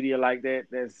social media like that.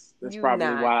 That's you probably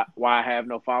not. why I have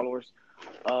no followers.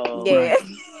 Yeah. Right.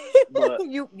 But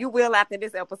You will after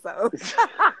this episode.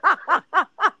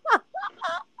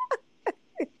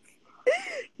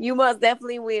 You most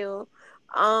definitely will.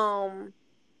 Um,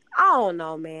 I don't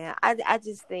know, man. I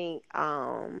just think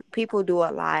people do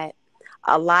a lot.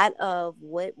 A lot of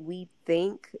what we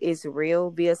think is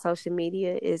real via social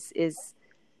media is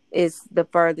the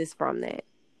furthest from that.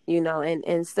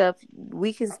 And stuff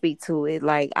we can speak to it.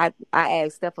 Like I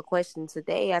asked Steph a question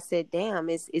today. I said, "Damn,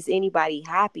 is anybody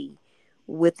happy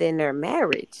within their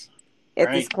marriage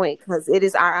at this Right. point?" Because it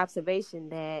is our observation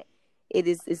that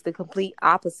it's the complete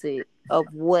opposite of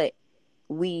what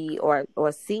we are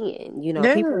seeing.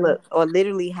 People Yeah. are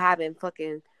literally having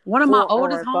fucking One of my full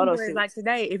oldest on photo homeboys, like shoots.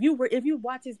 today, if you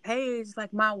watch his page,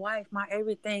 like my wife, my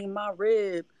everything, my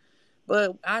rib.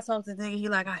 But I told the nigga, he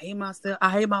like, I hate myself,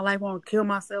 I hate my life, I want to kill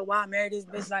myself. Why I married this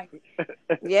bitch? Like,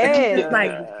 Yeah, it's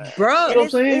like, You and know bruh, what I'm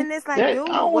saying? it's like, That I dude,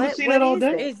 don't want to what see that all is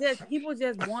day. that? it's just people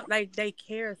just want, like, they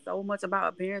care so much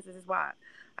about appearances. Is why,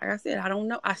 like I said, I don't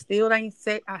know. I still ain't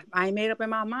set. I ain't made up in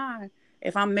my mind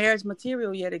if I'm marriage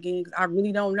material yet again. Cause I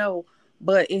really don't know.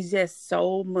 But it's just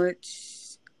so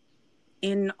much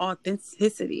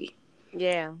inauthenticity,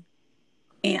 Yeah.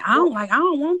 and Well, I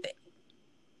don't want that.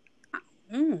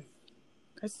 Mm.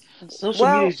 It's, Social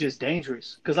media well, is just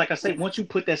dangerous because, like I say, once you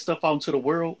put that stuff out into the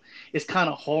world, it's kind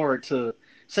of hard to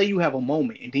say you have a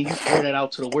moment and then you air that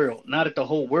out to the world. Now that the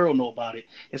whole world know about it,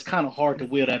 it's kind of hard to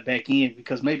wheel that back in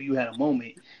because maybe you had a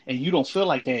moment and you don't feel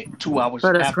like that 2 hours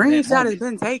but a after that screenshot has moment.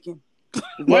 been taken.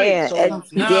 Right. yeah, So now,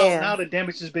 yeah. now the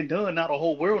damage has been done. Now the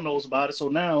whole world knows about it. So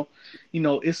now,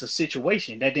 it's a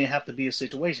situation that didn't have to be a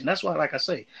situation. That's why, like I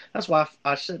say, that's why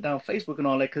I shut down Facebook and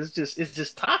all that because it's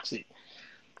just toxic.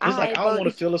 All It's like right, I don't but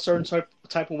want to feel a certain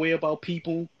type of way about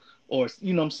people, or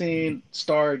what I'm saying,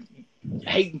 start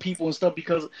hating people and stuff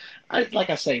because like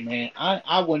I say, man,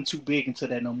 I wasn't too big into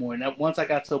that no more. And that, once I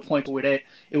got to a point where that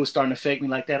it was starting to affect me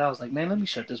like that, I was like, man, let me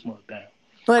shut this mug down.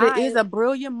 But all it is right, a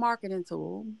brilliant marketing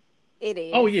tool, it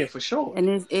Oh is. yeah, for sure. and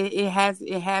it has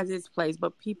its place.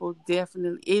 But people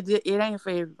definitely it ain't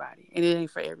for everybody, and it ain't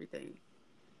for everything.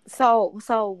 So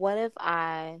what if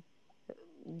I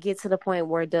get to the point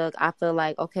where, Doug, I feel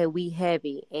like, okay, we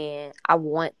heavy and I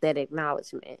want that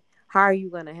acknowledgement. How are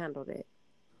you gonna handle that?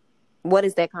 what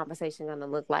is that conversation going to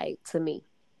look like to me?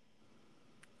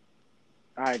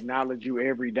 I acknowledge you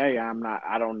every day.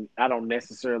 I don't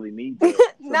necessarily need to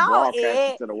No, broadcast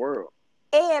it Ed. to the world.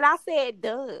 Ed, I said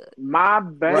Doug. My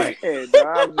bad, Right.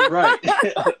 dog. Right.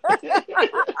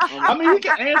 I'm, I mean, he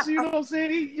can answer. You know what I'm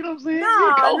saying? You know what I'm saying? Yeah,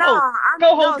 No, co-host. no, I'm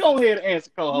Co-host, no, go ahead and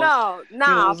answer. Co-host. no,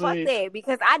 You know what no. I'm Fuck saying? that,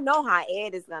 because I know how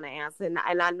Ed is gonna answer, and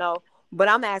I know, but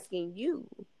I'm asking you,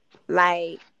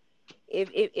 like,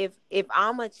 if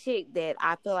I'm a chick that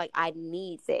I feel like I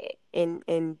need that,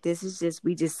 and this is just,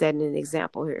 we just setting an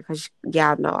example here, because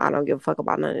y'all know I don't give a fuck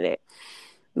about none of that.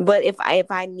 But if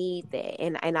I need that,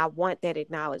 and I want that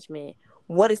acknowledgement,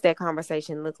 what does that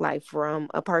conversation look like from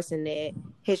a person that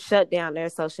has shut down their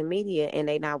social media and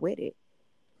they not with it?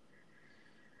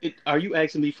 Are you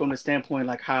asking me from the standpoint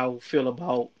like how I feel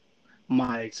about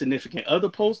my significant other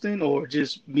posting, or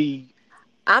just me?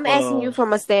 I'm asking you Uh,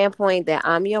 from a standpoint that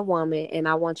I'm your woman, and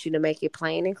I want you to make it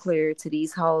plain and clear to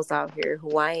these hoes out here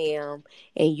who I am,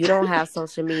 and you don't have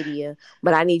social media,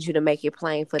 but I need you to make it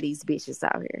plain for these bitches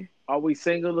out here. are we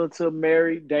single until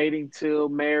married, dating till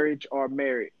marriage, or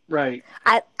married? right.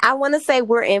 I want to say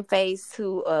we're in phase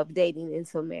 2 of dating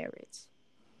into marriage.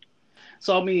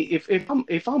 So I mean,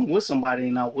 if I'm with somebody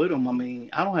and I'm with them, I mean,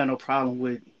 I don't have no problem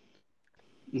with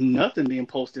nothing being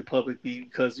posted publicly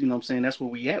because you know what I'm saying, that's where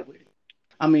we at with it.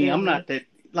 I mean, I'm Hmm. not that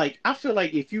like I feel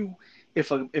like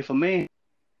if a man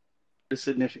a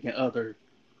significant other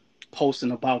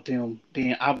posting about them,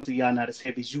 then obviously y'all not as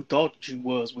heavy as you thought you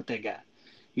was with that guy.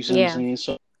 You see what I'm Yeah, saying?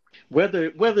 So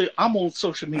whether I'm on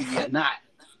social media or not,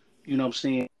 you know what I'm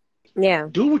saying, yeah.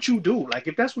 do what you do. Like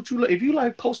if that's what you like, if you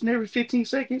like posting every 15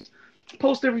 seconds,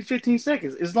 post every 15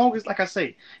 seconds. As long as, like I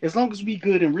say, as long as we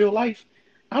good in real life,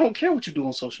 I don't care what you do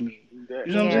on social media.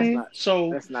 You know what I'm Yeah. saying?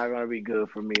 So That's not gonna be good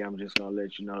for me. I'm just gonna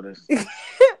let you know this.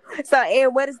 So,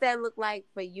 and what does that look like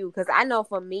for you? Because I know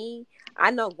for me,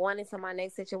 I know going into my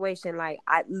next situation, like,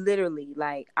 I literally,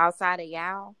 like, outside of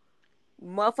y'all,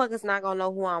 motherfuckers not gonna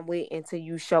know who I'm with until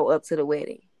you show up to the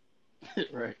wedding.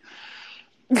 right.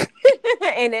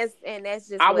 And that's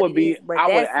just what it is. But I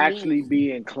would that's me. actually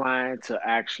be inclined to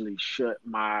actually shut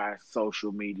my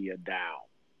social media down.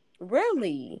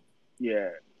 Really. Yeah,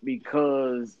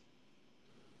 because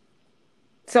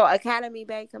So Academy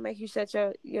Bank can make you shut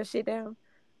your shit down.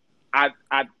 I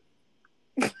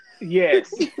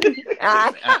yes,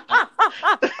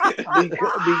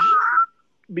 because,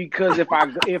 because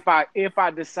if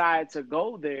I decide to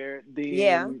go there,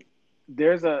 Yeah. then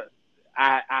there's a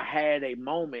I had a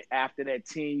moment after that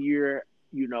 10 year,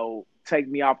 take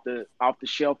me off the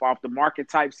shelf, off the market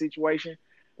type situation.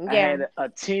 I Yeah. had a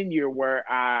 10 year where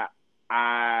I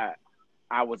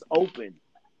I was open.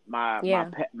 Yeah.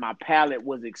 My palate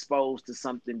was exposed to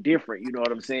something different. You know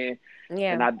what I'm saying? And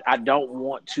Yeah. I don't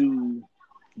want to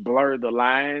blur the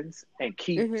lines and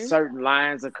keep Mhm. certain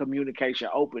lines of communication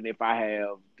open if I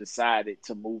have decided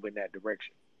to move in that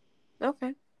direction.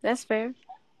 Okay, that's fair.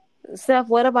 Steph,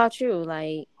 what about you?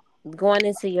 Like, going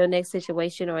into your next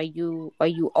situation, are you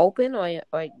open, or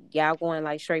y'all going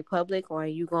like straight public, or are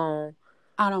you going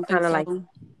I don't kind think of like, so.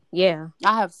 yeah.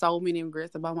 I have so many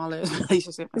regrets about my last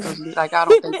relationship and social media. Like I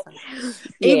don't think so.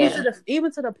 Yeah.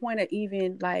 Even to the point of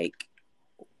even like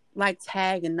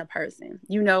tagging the person.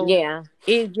 You know, Yeah.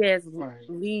 it just Right.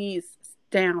 leads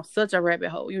down such a rabbit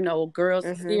hole. You know, girls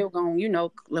Mhm. still going,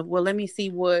 well, let me see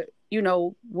what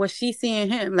she seeing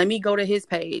him. Let me go to his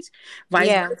page. Vice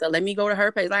Yeah. versa. Let me go to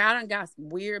her page. Like I done got some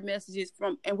weird messages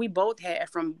and we both had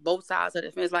from both sides of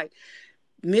the fence. Like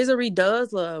misery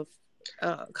does love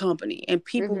company and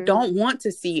people Mhm. don't want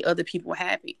to see other people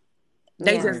happy.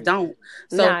 They Yeah. just Right. don't.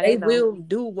 So Nah, they they don't. will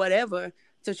do whatever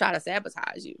to try to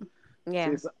sabotage you.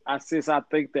 Yeah. Since I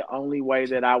think the only way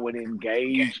that I would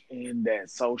engage in that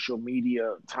social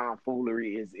media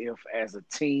tomfoolery is if, as a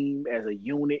team, as a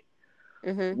unit,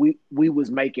 Mhm. we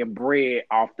was making bread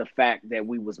off the fact that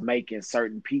we was making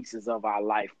certain pieces of our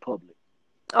life public.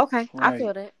 Okay, I Right.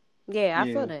 feel that. Yeah, I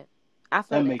feel Yeah. that. I That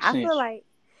feel that. makes sense.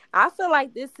 I feel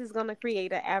like this is gonna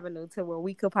create an avenue to where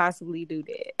we could possibly do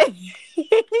that.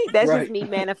 That's just Right. me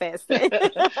manifesting.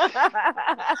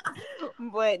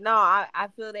 But no, I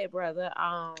feel that, brother.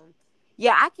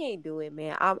 Yeah, I can't do it,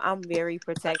 man. I'm very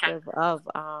protective of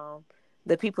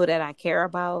the people that I care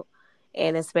about,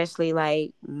 and especially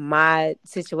like my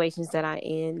situations that I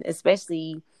in,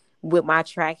 especially with my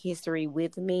track history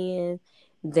with men,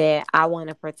 that I want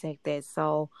to protect that.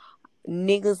 So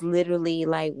niggas literally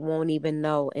like won't even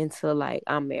know until like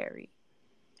I'm married,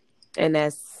 and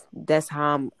that's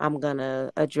how I'm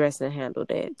gonna address and handle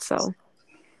that. So,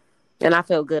 and I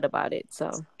feel good about it.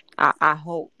 So I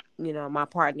hope my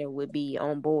partner would be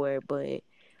on board, but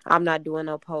I'm not doing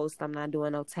no post. I'm not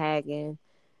doing no tagging.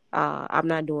 I'm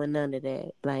not doing none of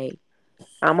that. Like,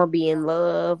 I'm gonna be in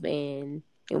love, and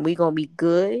we gonna be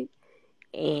good.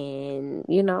 And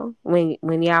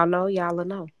when y'all will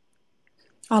know.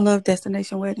 I love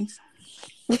destination weddings.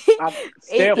 it,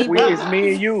 Steph, it will it's be.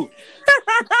 me and you. Look,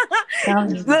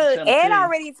 Trying to Ed tell you.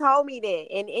 already told me that,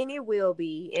 and it will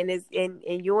be,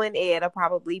 and you and Ed will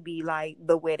probably be like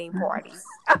the wedding party.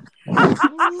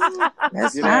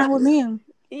 That's Get fine with after it. me.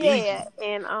 Yeah,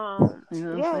 and You know what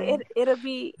I'm yeah, saying?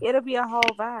 it'll be a whole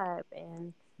vibe,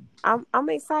 and I'm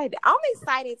excited. I'm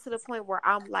excited to the point where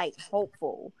I'm like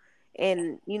hopeful,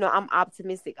 and I'm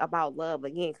optimistic about love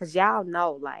again, because y'all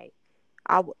know, like,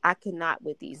 I cannot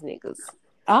with these niggas.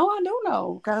 Oh, I do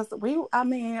know, because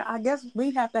I guess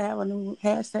we have to have a new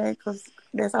hashtag because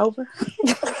that's over.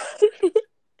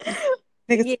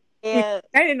 Niggas can't Yeah.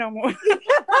 say it no more.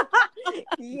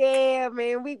 Yeah,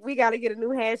 man, we got to get a new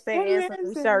hashtag and some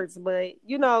new shirts, but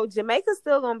Jamaica's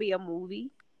still gonna be a movie.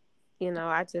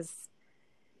 I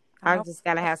Oh, just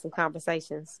gotta have some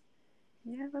conversations.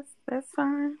 yeah, that's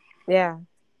fine. Yeah.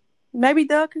 Maybe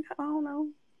Doug can. I don't know.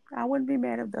 I wouldn't be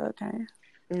mad if Doug came.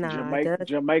 Nah,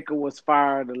 Jamaica was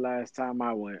fire the last time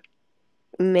I went.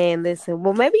 man, listen.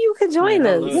 Well, maybe you can Man, join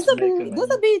I love This us. will Jamaica, be this will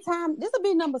man. be time. This will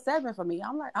be number 7 for me.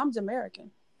 I'm Jamaican.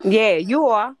 Yeah, you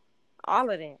are. All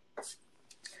of that. I I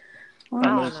Well,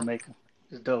 don't love know. Jamaica.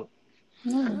 It's dope. I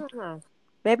mm, don't know.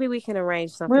 Maybe we can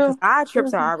arrange something, because we'll, our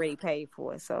trips we'll are see. already paid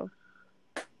for. So,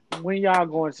 When y'all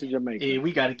going to Yeah, Jamaica?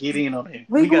 we got to get in on that.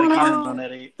 we We got to going to get in on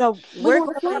that. Eh? so we we're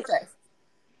going to gonna be. Slumfest.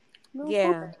 Little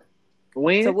Yeah. Slumfest. So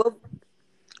When? we'll.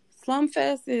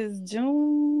 Slumfest is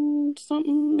June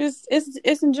something. It's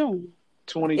in June.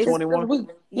 It's It's for the 2021? week.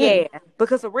 Yeah. Yeah,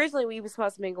 because originally we were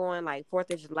supposed to be going like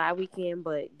 4th of July weekend,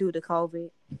 but due to COVID,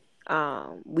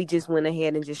 we just went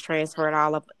ahead and just transferred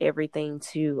all of everything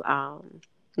to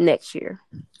next year.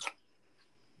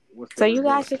 What's the So you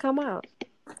resort? guys should come out.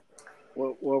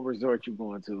 What resort you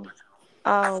going to?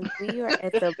 We are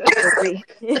at the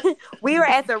we are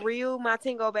at the Rio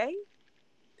Montego Bay,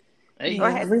 or Hey,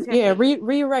 has it changed? Re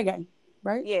reggae,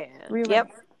 right? Yeah. Re reggae.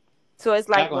 Yep. So it's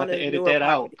y'all like gonna one have of to the edit newer that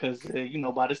out properties.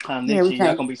 because by this time Yeah, next we year y'all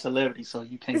can't. gonna be celebrities, so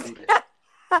you can't do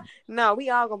that. No, we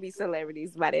all gonna be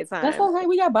celebrities by that That's time. okay.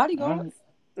 We got All bodyguards.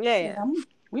 right, Yeah. Yeah,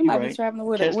 we you might be right. traveling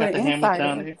with Cash got an the hammers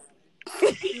down insider.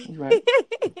 there. You right.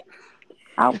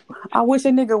 I I wish a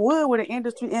nigga would with an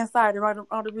industry insider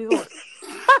on the resort.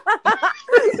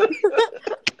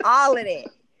 All of that.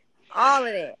 All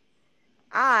of that.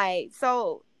 All right.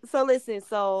 So listen,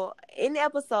 so in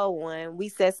episode 1, we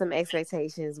set some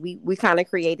expectations. We kind of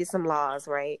created some laws,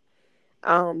 right?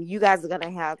 You guys are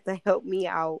gonna have to help me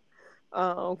out.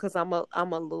 Because I'm a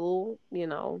little,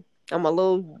 I'm a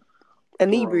little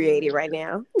inebriated right Throw.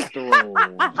 now. Throw.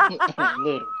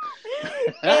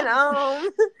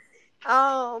 Little.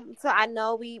 And so I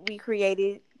know we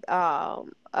created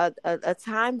a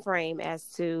time frame as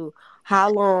to how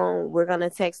long we're gonna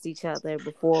text each other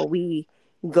before we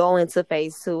go into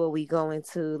phase 2, or we go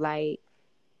into like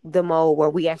the mode where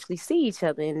we actually see each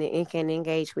other and can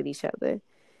engage with each other.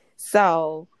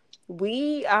 So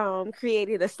we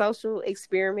created a social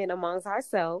experiment amongst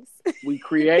ourselves. We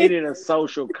created a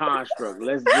social construct.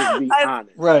 Let's just be Uh,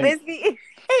 honest. Right. Let's be.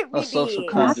 A We social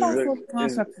did. I This is thought a, construct. social is,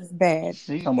 construct is bad.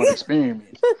 See, talking about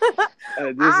experiments.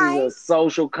 this is I a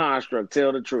social construct.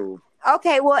 Tell the truth.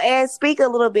 Okay, well, and speak a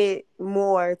little bit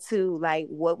more to like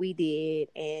what we did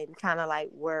and kind of like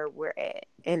where we're at.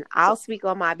 And I'll speak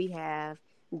on my behalf.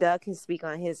 Doug can speak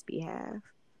on his behalf.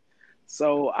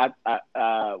 So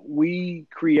we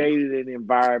created an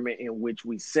environment in which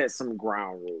we set some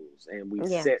ground rules and we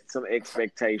Yeah. set some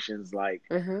expectations. Like,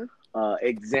 Mm-hmm.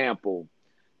 example,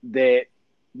 that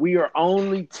we are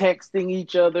only texting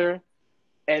each other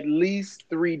at least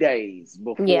 3 days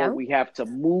before Yeah. we have to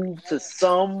move to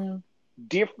some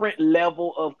different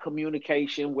level of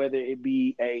communication, whether it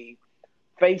be a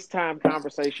FaceTime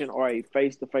conversation or a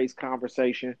face to face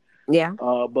conversation. Yeah.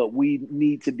 But we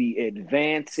need to be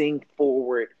advancing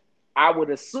forward. I would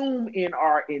assume in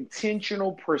our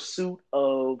intentional pursuit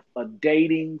of a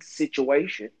dating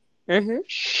situation, Mm-hmm.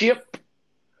 ship,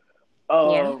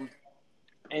 Yeah.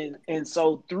 and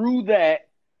so through that,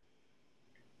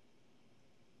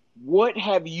 what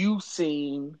have you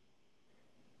seen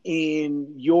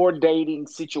in your dating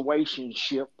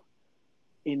situationship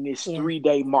in this Yeah. 3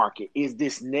 day market? Is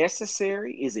this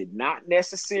necessary? Is it not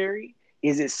necessary?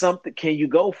 Is it something? Can you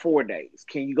go 4 days?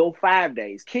 Can you go 5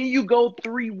 days? Can you go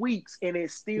 3 weeks and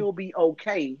it still be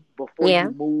okay before you Yeah.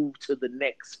 move to the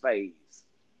next phase?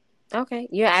 Okay.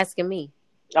 You're asking me.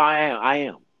 I am. I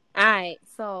am. All right.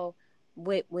 So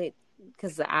with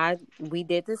because we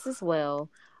did this as well.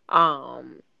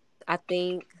 I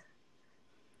think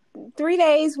 3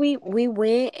 days we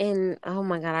went, and oh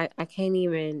my god, I can't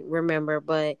even remember,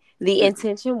 but the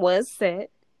intention was set.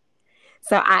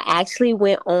 So I actually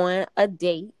went on a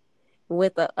date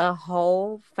with a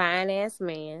whole fine ass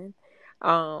man.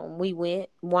 We went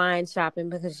wine shopping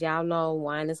because y'all know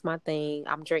wine is my thing.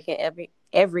 I'm drinking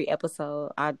every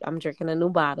episode. I'm drinking a new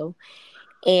bottle,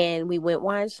 and we went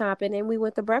wine shopping and we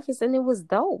went to breakfast, and it was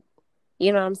dope.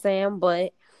 You know what I'm saying?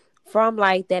 But from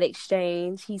like that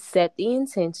exchange, he set the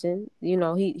intention. You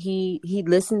know, he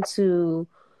listened to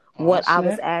Oh what I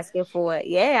was snap! asking for.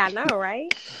 Yeah, I know,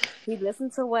 right? He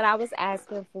listened to what I was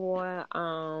asking for.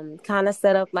 Kind of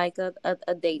set up like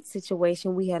a date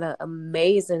situation. We had an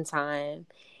amazing time,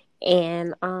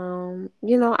 and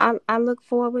I look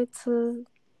forward to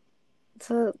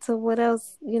what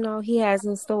else he has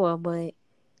in store. But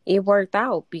it worked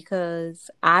out because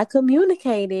I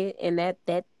communicated in that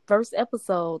first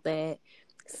episode that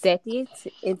set the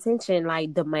intention,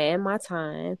 like demand my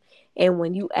time, and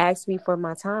when you ask me for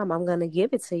my time, I'm gonna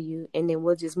give it to you, and then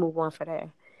we'll just move on for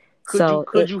there. Could you So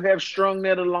could you have strung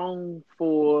that along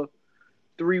for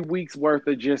 3 weeks worth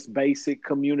of just basic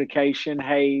communication?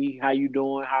 Hey, how you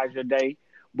doing? How's your day?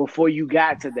 Before you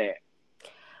got to 3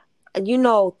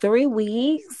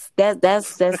 weeks. That's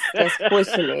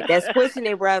pushing it. That's pushing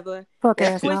it, brother. Fuck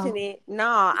That's ass pushing no. it.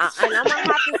 No, and I'm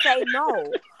gonna have to say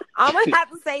no. I'm gonna have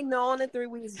to say no on the 3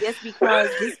 weeks just because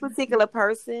this particular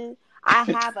person I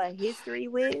have a history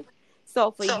with. So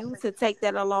for you to take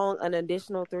that along an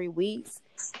additional 3 weeks,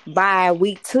 by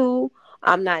week two,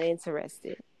 I'm not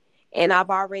interested. And I've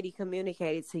already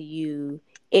communicated to you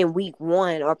in week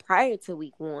one or prior to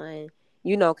week one,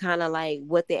 kind of like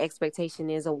what the expectation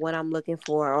is of what I'm looking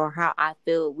for or how I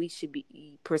feel we should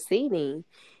be proceeding.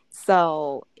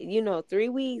 So, 3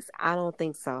 weeks, I don't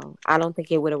think so. I don't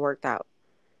think it would have worked out.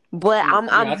 But that? I'm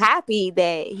Yeah, happy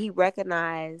that he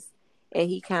recognized and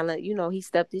he kind of, he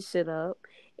stepped his shit up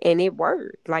and it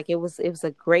worked. Like it was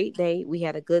a great date. We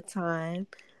had a good time.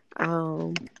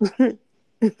 Um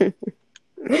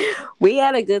we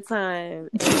had a good time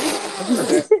and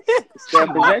Steph,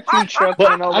 Steph, is that you but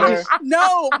chuckling over I there? just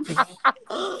No.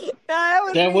 no, that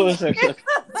was that me. was her chuckling.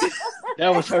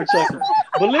 That was her chuckling.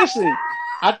 But listen,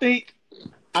 I think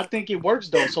I think it works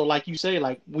though. So like you say,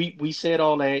 like we said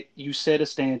all that, you set a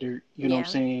standard, you know what I'm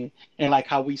Yeah. saying? And like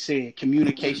how we said,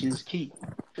 communication is key.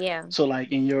 Yeah. So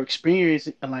like in your experience,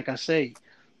 and like I say,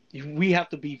 we have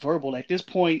to be verbal. At this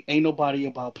point, ain't nobody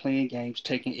about playing games,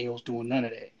 taking L's, doing none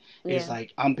of that. It's Yeah.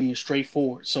 like I'm being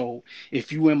straightforward. So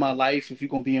if you in my life, if you're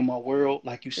gonna be in my world,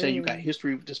 like you say, you got Mm.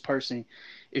 history with this person.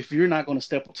 If you're not gonna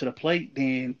step up to the plate,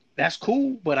 then that's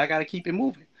cool. But I gotta keep it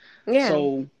moving. Yeah.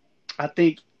 So I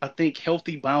think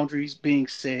healthy boundaries being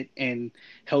set and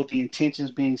healthy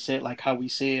intentions being set, like how we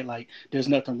said, like there's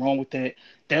nothing wrong with that.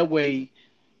 That way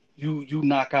you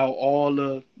knock out all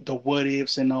the what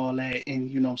ifs and all that,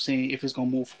 and you know what I'm saying, if it's gonna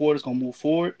move forward, it's gonna move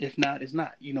forward. If not, it's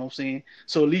not. You know what I'm saying?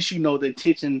 So at least you know the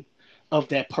intention of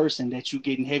that person that you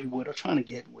getting heavy with or trying to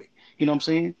get with. You know what I'm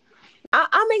saying?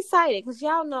 I'm excited because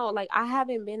y'all know, like, I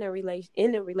haven't been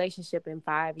in a relationship in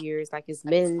 5 years. Like, it's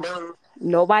been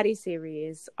nobody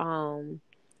serious. Let's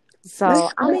So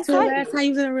I'm go to the excited. last time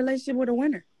you was in a relationship with a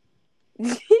winner.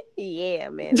 Yeah,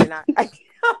 man, and I can't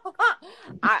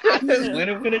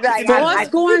Winner, like chicken Four dinner.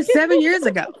 scoring 7 years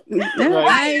ago.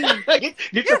 Right. I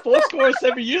Get your four score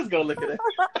 7 years ago. Look at that.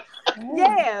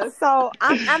 yeah. So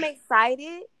I'm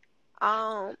excited.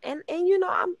 And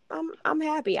I'm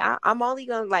happy. I'm only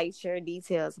gonna like share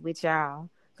details with y'all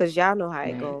because y'all know how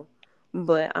it Right. go.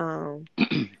 But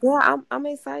yeah, I'm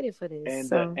excited for this. And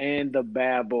the So and the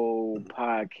Babel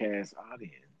podcast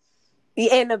audience.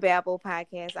 yeah, and the Babel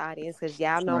podcast audience, because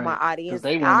y'all know my Right. Because audience,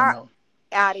 they want to our know.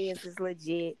 audience is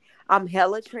legit. I'm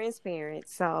hella transparent.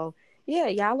 So yeah,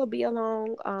 y'all will be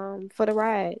along for the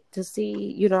ride to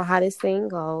see, how this thing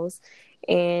goes.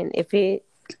 And if it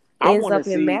I ends want to up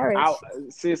in see. marriage.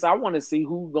 I want to see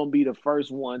who's gonna be the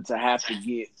first one to have to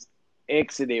get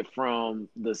exited from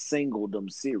the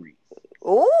Singledom series. Right.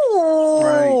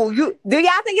 Ooh, do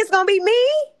y'all think it's gonna be me?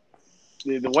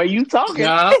 The way you talking,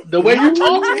 Yeah. The way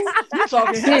Ooh. you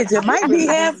talking Shit, heavy. you You might be finna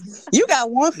half. be You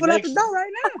got one foot out the next. door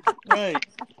right now. Right.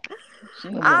 She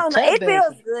no I more don't know. tap It feels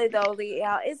dancing. good though,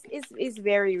 y'all. It's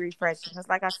very refreshing because,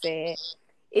 like I said,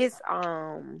 it's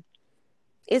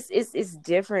it's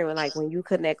different when, like, when you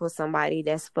connect with somebody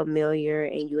that's familiar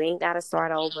and you ain't got to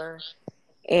start over,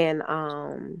 and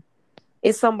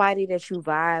it's somebody that you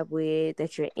vibe with,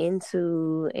 that you're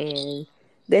into, and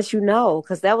that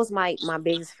because that was my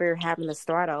biggest fear, having to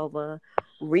start over.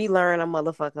 relearn a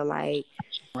motherfucker, like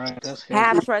Right. That's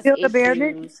have heavy. trust Build a bear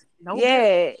bitch. issues. No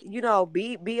bear. Yeah,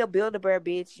 be a build a bear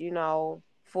bitch,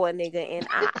 for a nigga. And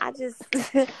I just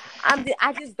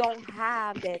I just don't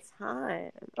have that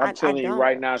time. I'm I telling you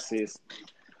right don't. now, sis,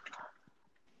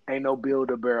 ain't no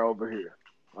build a bear over here.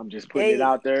 I'm just putting it Hey,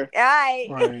 out there. all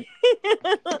right.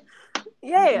 Right.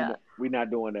 Yeah. We not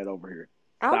doing that over here.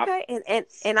 Stop. Okay.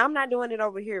 And I'm not doing it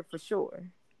over here for sure.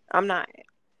 I'm not.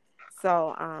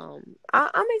 So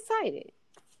I'm excited.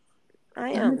 I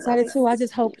I'm am. excited too. I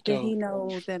just hope that So, he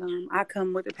knows that I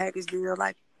come with the package deal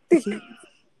like the kid.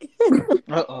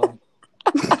 uh-oh.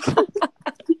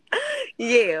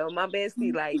 Yeah, my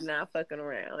bestie like not fucking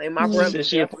around, and my She brother said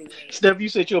she. definitely Steph, you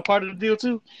said you're a part of the deal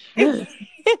too. Yes.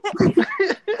 ain't.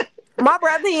 My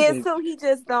brother She is said, too. He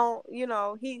just don't, he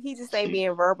just ain't she,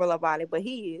 being verbal about it, but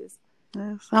he is.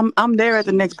 Yes. I'm there at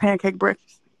the she, next pancake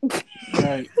breakfast.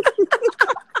 right.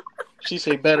 She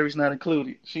said batteries not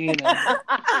included. She ain't that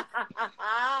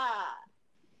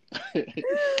one.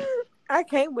 I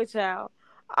can't with y'all.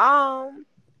 Um,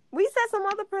 we said some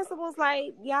other principles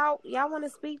like y'all want to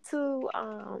speak to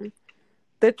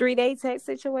the 3-day text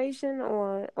situation,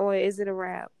 or is it a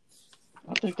wrap?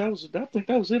 I think that was. I think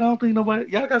that was it. I don't think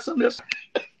nobody. Y'all got something else.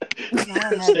 No, I don't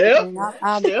have Steph, anything.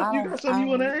 Steph, you got something you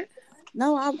want to add?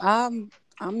 No,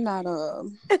 I'm not.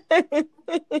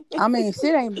 I mean,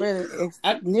 shit ain't really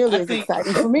I nearly I as think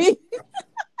exciting for me.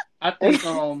 I think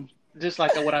just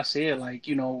like what I said, like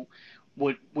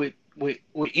with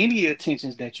any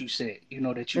attentions that you set,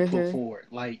 that you put Mhm. forward,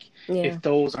 like Yeah. if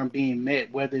those aren't being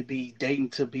met, whether it be dating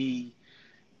to be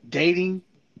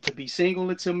single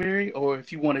until married, or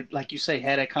if you want to, like you say,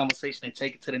 have that conversation and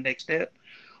take it to the next step,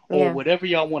 or Yeah. whatever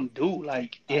y'all want to do,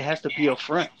 like it has to be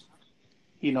upfront.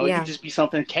 It could Yeah. just be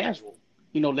something casual.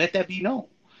 Let that be known.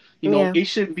 Yeah. It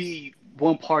shouldn't be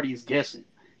one party is guessing.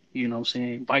 What I'm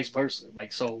saying? Vice versa.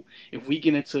 Like, so if we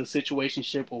get into a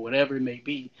situationship or whatever it may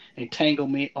be,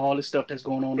 entanglement, all this stuff that's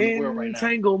going on in the world right now,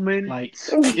 Entanglement. like,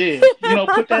 yeah,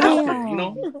 put that out there, Damn,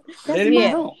 that's let it be my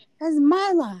Yeah. known. that's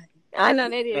my line. I know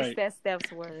that is Right. that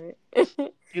Steph's word.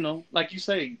 Like you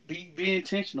say, be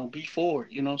intentional, be forward,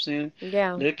 what I'm saying?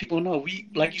 Yeah. Let people know.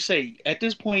 Like you say, at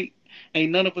this point,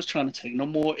 ain't none of us trying to take no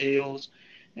more L's,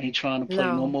 ain't trying to play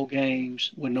no No. more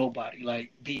games with nobody.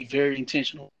 Like, be very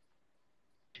intentional.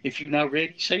 If you're not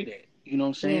ready, say that. You know what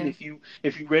I'm saying? Yeah.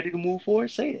 If you ready to move forward,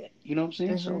 say that. You know what I'm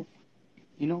saying? Mhm. So,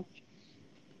 you know,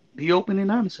 be open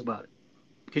and honest about it.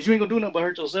 Because you ain't gonna do nothing but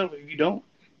hurt yourself if you don't.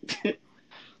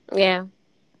 Yeah.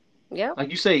 Yep. Like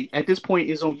you say, at this point,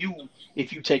 it's on you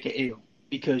if you take an L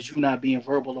because you're not being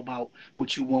verbal about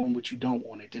what you want and what you don't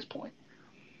want at this point.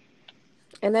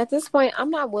 And at this point, I'm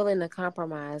not willing to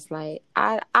compromise. Like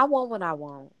I want what I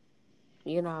want.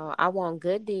 I want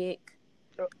good dick.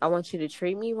 I want you to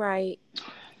treat me right.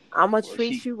 I'm gonna Boy,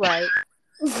 treat you right.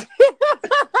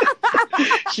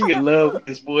 she in love with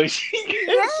this boy. She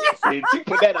Yeah. said she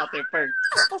put that out there first.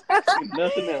 If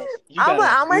nothing else, you I'm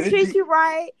got a gonna good treat dick. you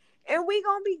right, and we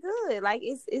gonna be good. Like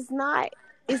it's not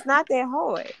that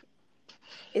hard.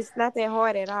 It's not that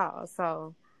hard at all.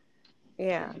 So There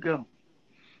yeah, you go.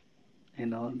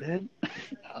 And on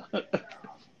that,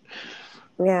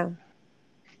 yeah.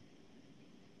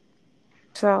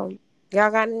 So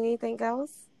y'all got anything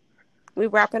else? We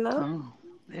wrapping up. oh,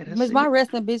 yeah, that's Miss my it.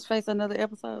 resting bitch face another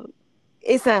episode.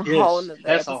 It's a whole Yes, nother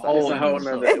that's a episode. It's whole a nother whole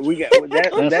episode. nother. We got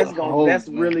that. That's a whole That's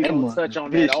man. really That gonna mother touch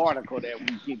on that vicious. article that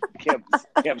we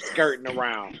kept skirting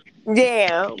around.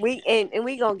 Yeah, and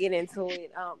we gonna get into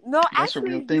it. No, That's a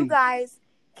real actually, you thing. guys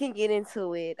can get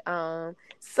into it.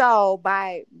 So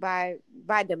by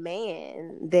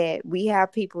demand that we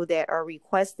have people that are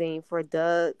requesting for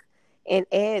Doug and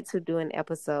Ed to do an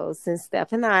episode, since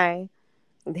Steph and I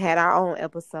had our own That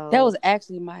episode. was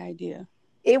actually my idea.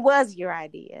 It was your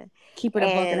idea, Keep it a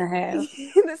buck and and a half.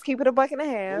 let's keep it a buck and a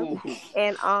half. Ooh,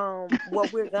 And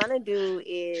what we're gonna do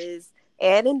is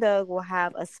Ed and Doug will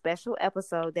have a special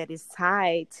episode that is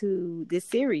tied to this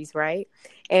series, right?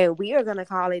 And we are gonna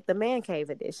call it the Man Cave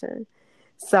Edition.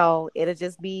 So it'll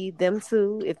just be them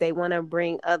two. If they want to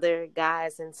bring other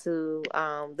guys into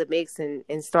the mix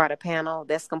and start a panel,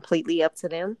 that's completely up to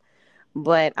them.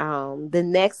 But the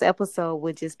next episode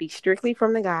would just be strictly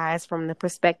from the guys, from the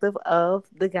perspective of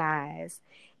the guys.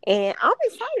 And I'm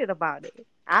excited about it.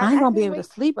 I, I ain't I gonna be can't able to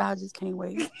wait. sleep. I just can't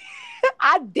wait.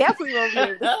 I definitely won't be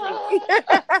able to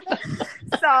sleep.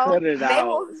 So Cut it they out,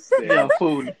 will y'all Steph.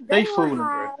 fooling. they They will fooling, bro.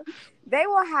 have they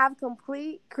will have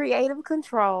complete creative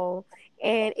control,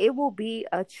 and it will be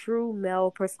a true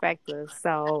male perspective.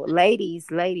 So ladies,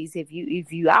 if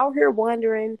you out here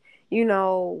wondering,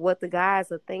 what the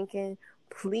guys are thinking,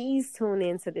 please tune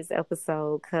into this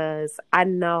episode because I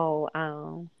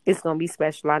know it's gonna be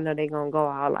special. I know they're gonna go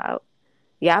all out.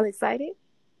 Y'all excited?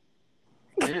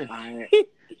 Yeah. I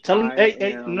Tell them. I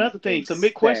Hey, am another thing.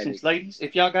 Submit questions, ecstatic. ladies.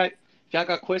 If y'all got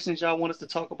questions y'all want us to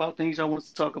talk about, things y'all want us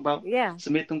to talk about, Yeah,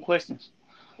 submit them questions.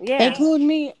 yeah. Include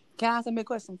me. Can I submit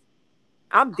questions?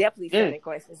 I'm definitely Yeah, sending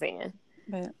questions in.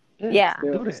 But yeah. Yeah.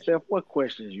 Do that. Steph, what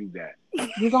questions you got?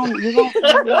 you're gonna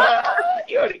find out.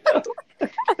 You already know.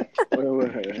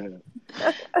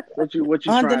 What you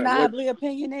trying? Undeniably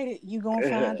opinionated. You gonna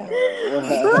find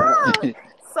out.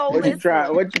 So listen.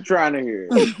 What you trying to hear?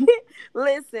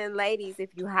 Listen, ladies, if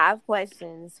you have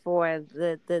questions for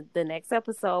the next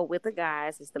episode with the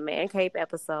guys, it's the Man Cave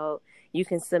episode. You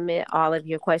can submit all of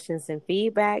your questions and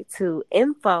feedback to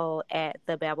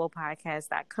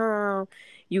info@thebabblepodcast.com.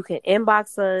 You can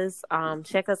inbox us,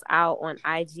 check us out on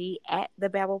IG at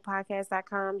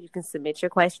thebabblepodcast.com. You can submit your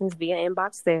questions via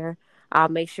inbox there. I'll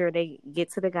make sure they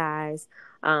get to the guys.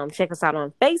 Check us out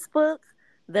on Facebook,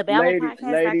 Ladies,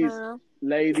 thebabblepodcast.com.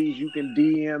 you can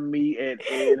DM me at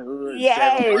Yes.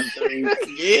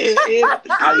 edhood713. Yeah,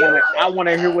 I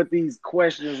wanna hear what these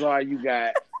questions are you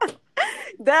got.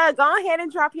 Doug, go ahead and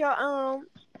drop your no.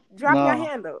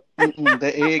 handle.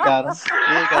 The egg got him.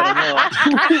 Egg got him hard.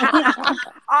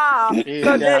 Oh, so Egg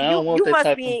got him. Doug, I you don't want you that must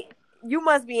type of.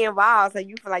 be involved, so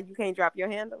you feel like you can't drop your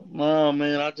handle. No,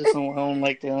 man, I don't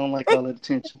like that. I don't like all that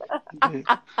attention. Good.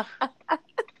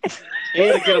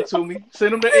 Ed'll get them to me.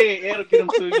 Send them to Ed. Ed'll get them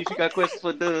to you if you got questions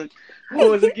for Doug.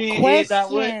 What was it again? Ed dot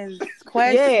what?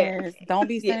 Questions. Don't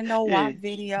be Yeah. sending no Yeah. WAP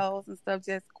videos and stuff.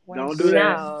 Just Don't questions. do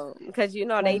that. No, because they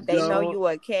know Don't you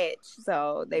a catch,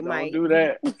 so they don't might do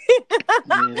that. Yeah,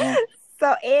 don't.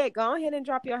 So Ed, go ahead and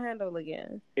drop your handle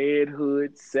again.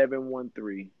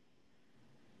 edhood713.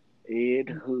 edhood713.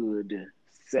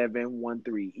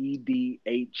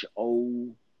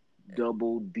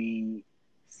 EDHODD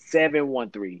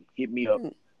 713. Hit me up.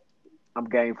 I'm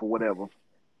game for whatever.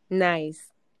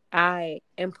 Nice.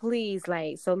 And please,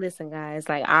 so listen, guys,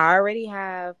 we already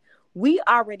have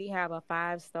a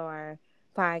 5-star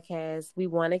podcast. We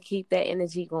want to keep that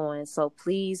energy going. So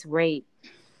please rate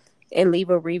and leave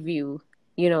a review,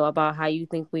 about how you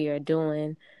think we are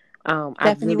doing. I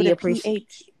Stephanie really with a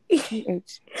appreciate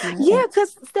PH. Yeah,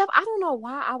 because Steph, I don't know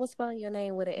why I was spelling your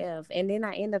name with an F, and then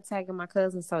I end up tagging my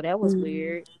cousin, so that was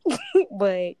weird.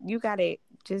 But you gotta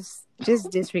just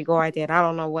disregard that. I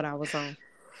don't know what I was on.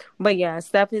 But yeah,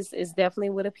 Steph is definitely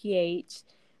with a PH.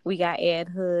 We got Ed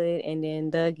Hood, and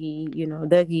then Dougy.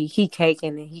 Dougy, he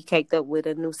caking, and he caked up with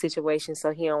a new situation,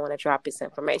 so he don't want to drop his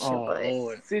information. Oh, But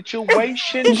Lord.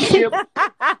 Situationship.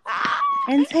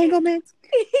 Entanglement.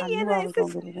 I He knew in I a was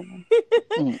gonna get it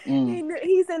in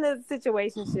he's in a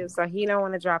situationship, so he don't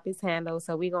want to drop his handle.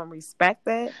 So we gonna respect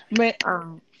that. Man.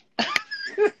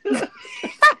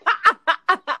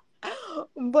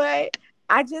 But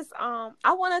I just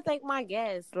I want to thank my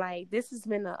guests. This has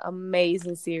been an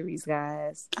amazing series,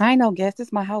 guys. I ain't no guest.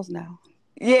 It's my house now.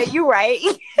 Yeah, you right.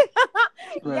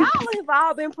 Right. Y'all have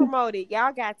all been promoted.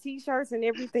 Y'all got t-shirts and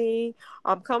everything.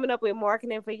 I'm coming up with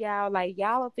marketing for y'all.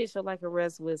 Y'all official like a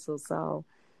rest whistle. So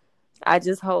I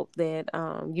just hope that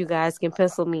you guys can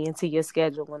pencil me into your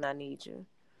schedule when I need you.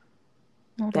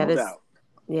 No That No is, doubt.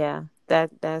 yeah,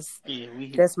 that's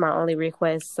Yeah, my only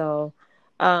request. So,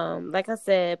 like I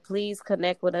said, please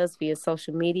connect with us via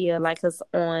social media. Like us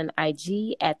on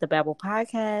IG at The Babble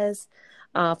Podcast.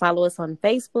 Follow us on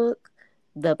Facebook,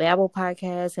 The Babble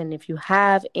Podcast. And if you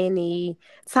have any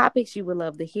topics you would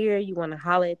love to hear, you want to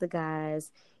holler at the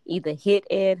guys, either hit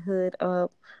Ed Hood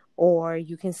up, or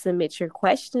you can submit your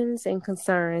questions and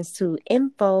concerns to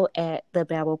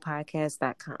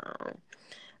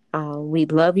info@thebabblepodcast.com. We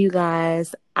love you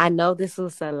guys. I know this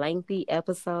was a lengthy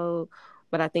episode,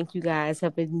 but I think you guys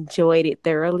have enjoyed it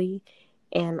thoroughly.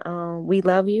 And we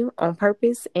love you on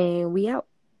purpose, and we out.